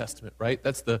Old Testament, right?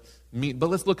 That's the mean. But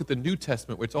let's look at the New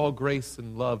Testament where it's all grace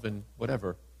and love and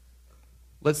whatever.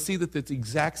 Let's see that the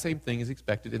exact same thing is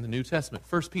expected in the New Testament.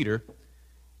 1 Peter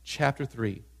chapter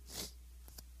 3.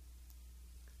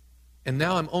 And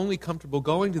now I'm only comfortable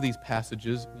going to these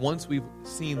passages once we've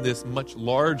seen this much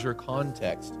larger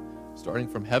context, starting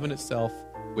from heaven itself,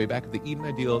 way back at the Eden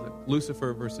ideal,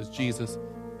 Lucifer versus Jesus,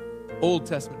 Old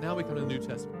Testament. Now we come to the New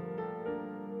Testament.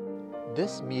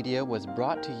 This media was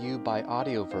brought to you by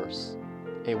Audioverse,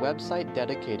 a website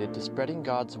dedicated to spreading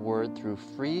God's Word through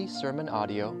free sermon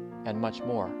audio and much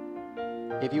more.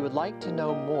 If you would like to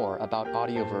know more about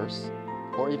Audioverse,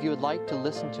 or if you would like to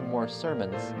listen to more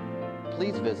sermons,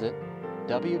 please visit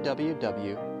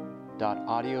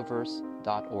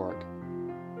www.audioverse.org.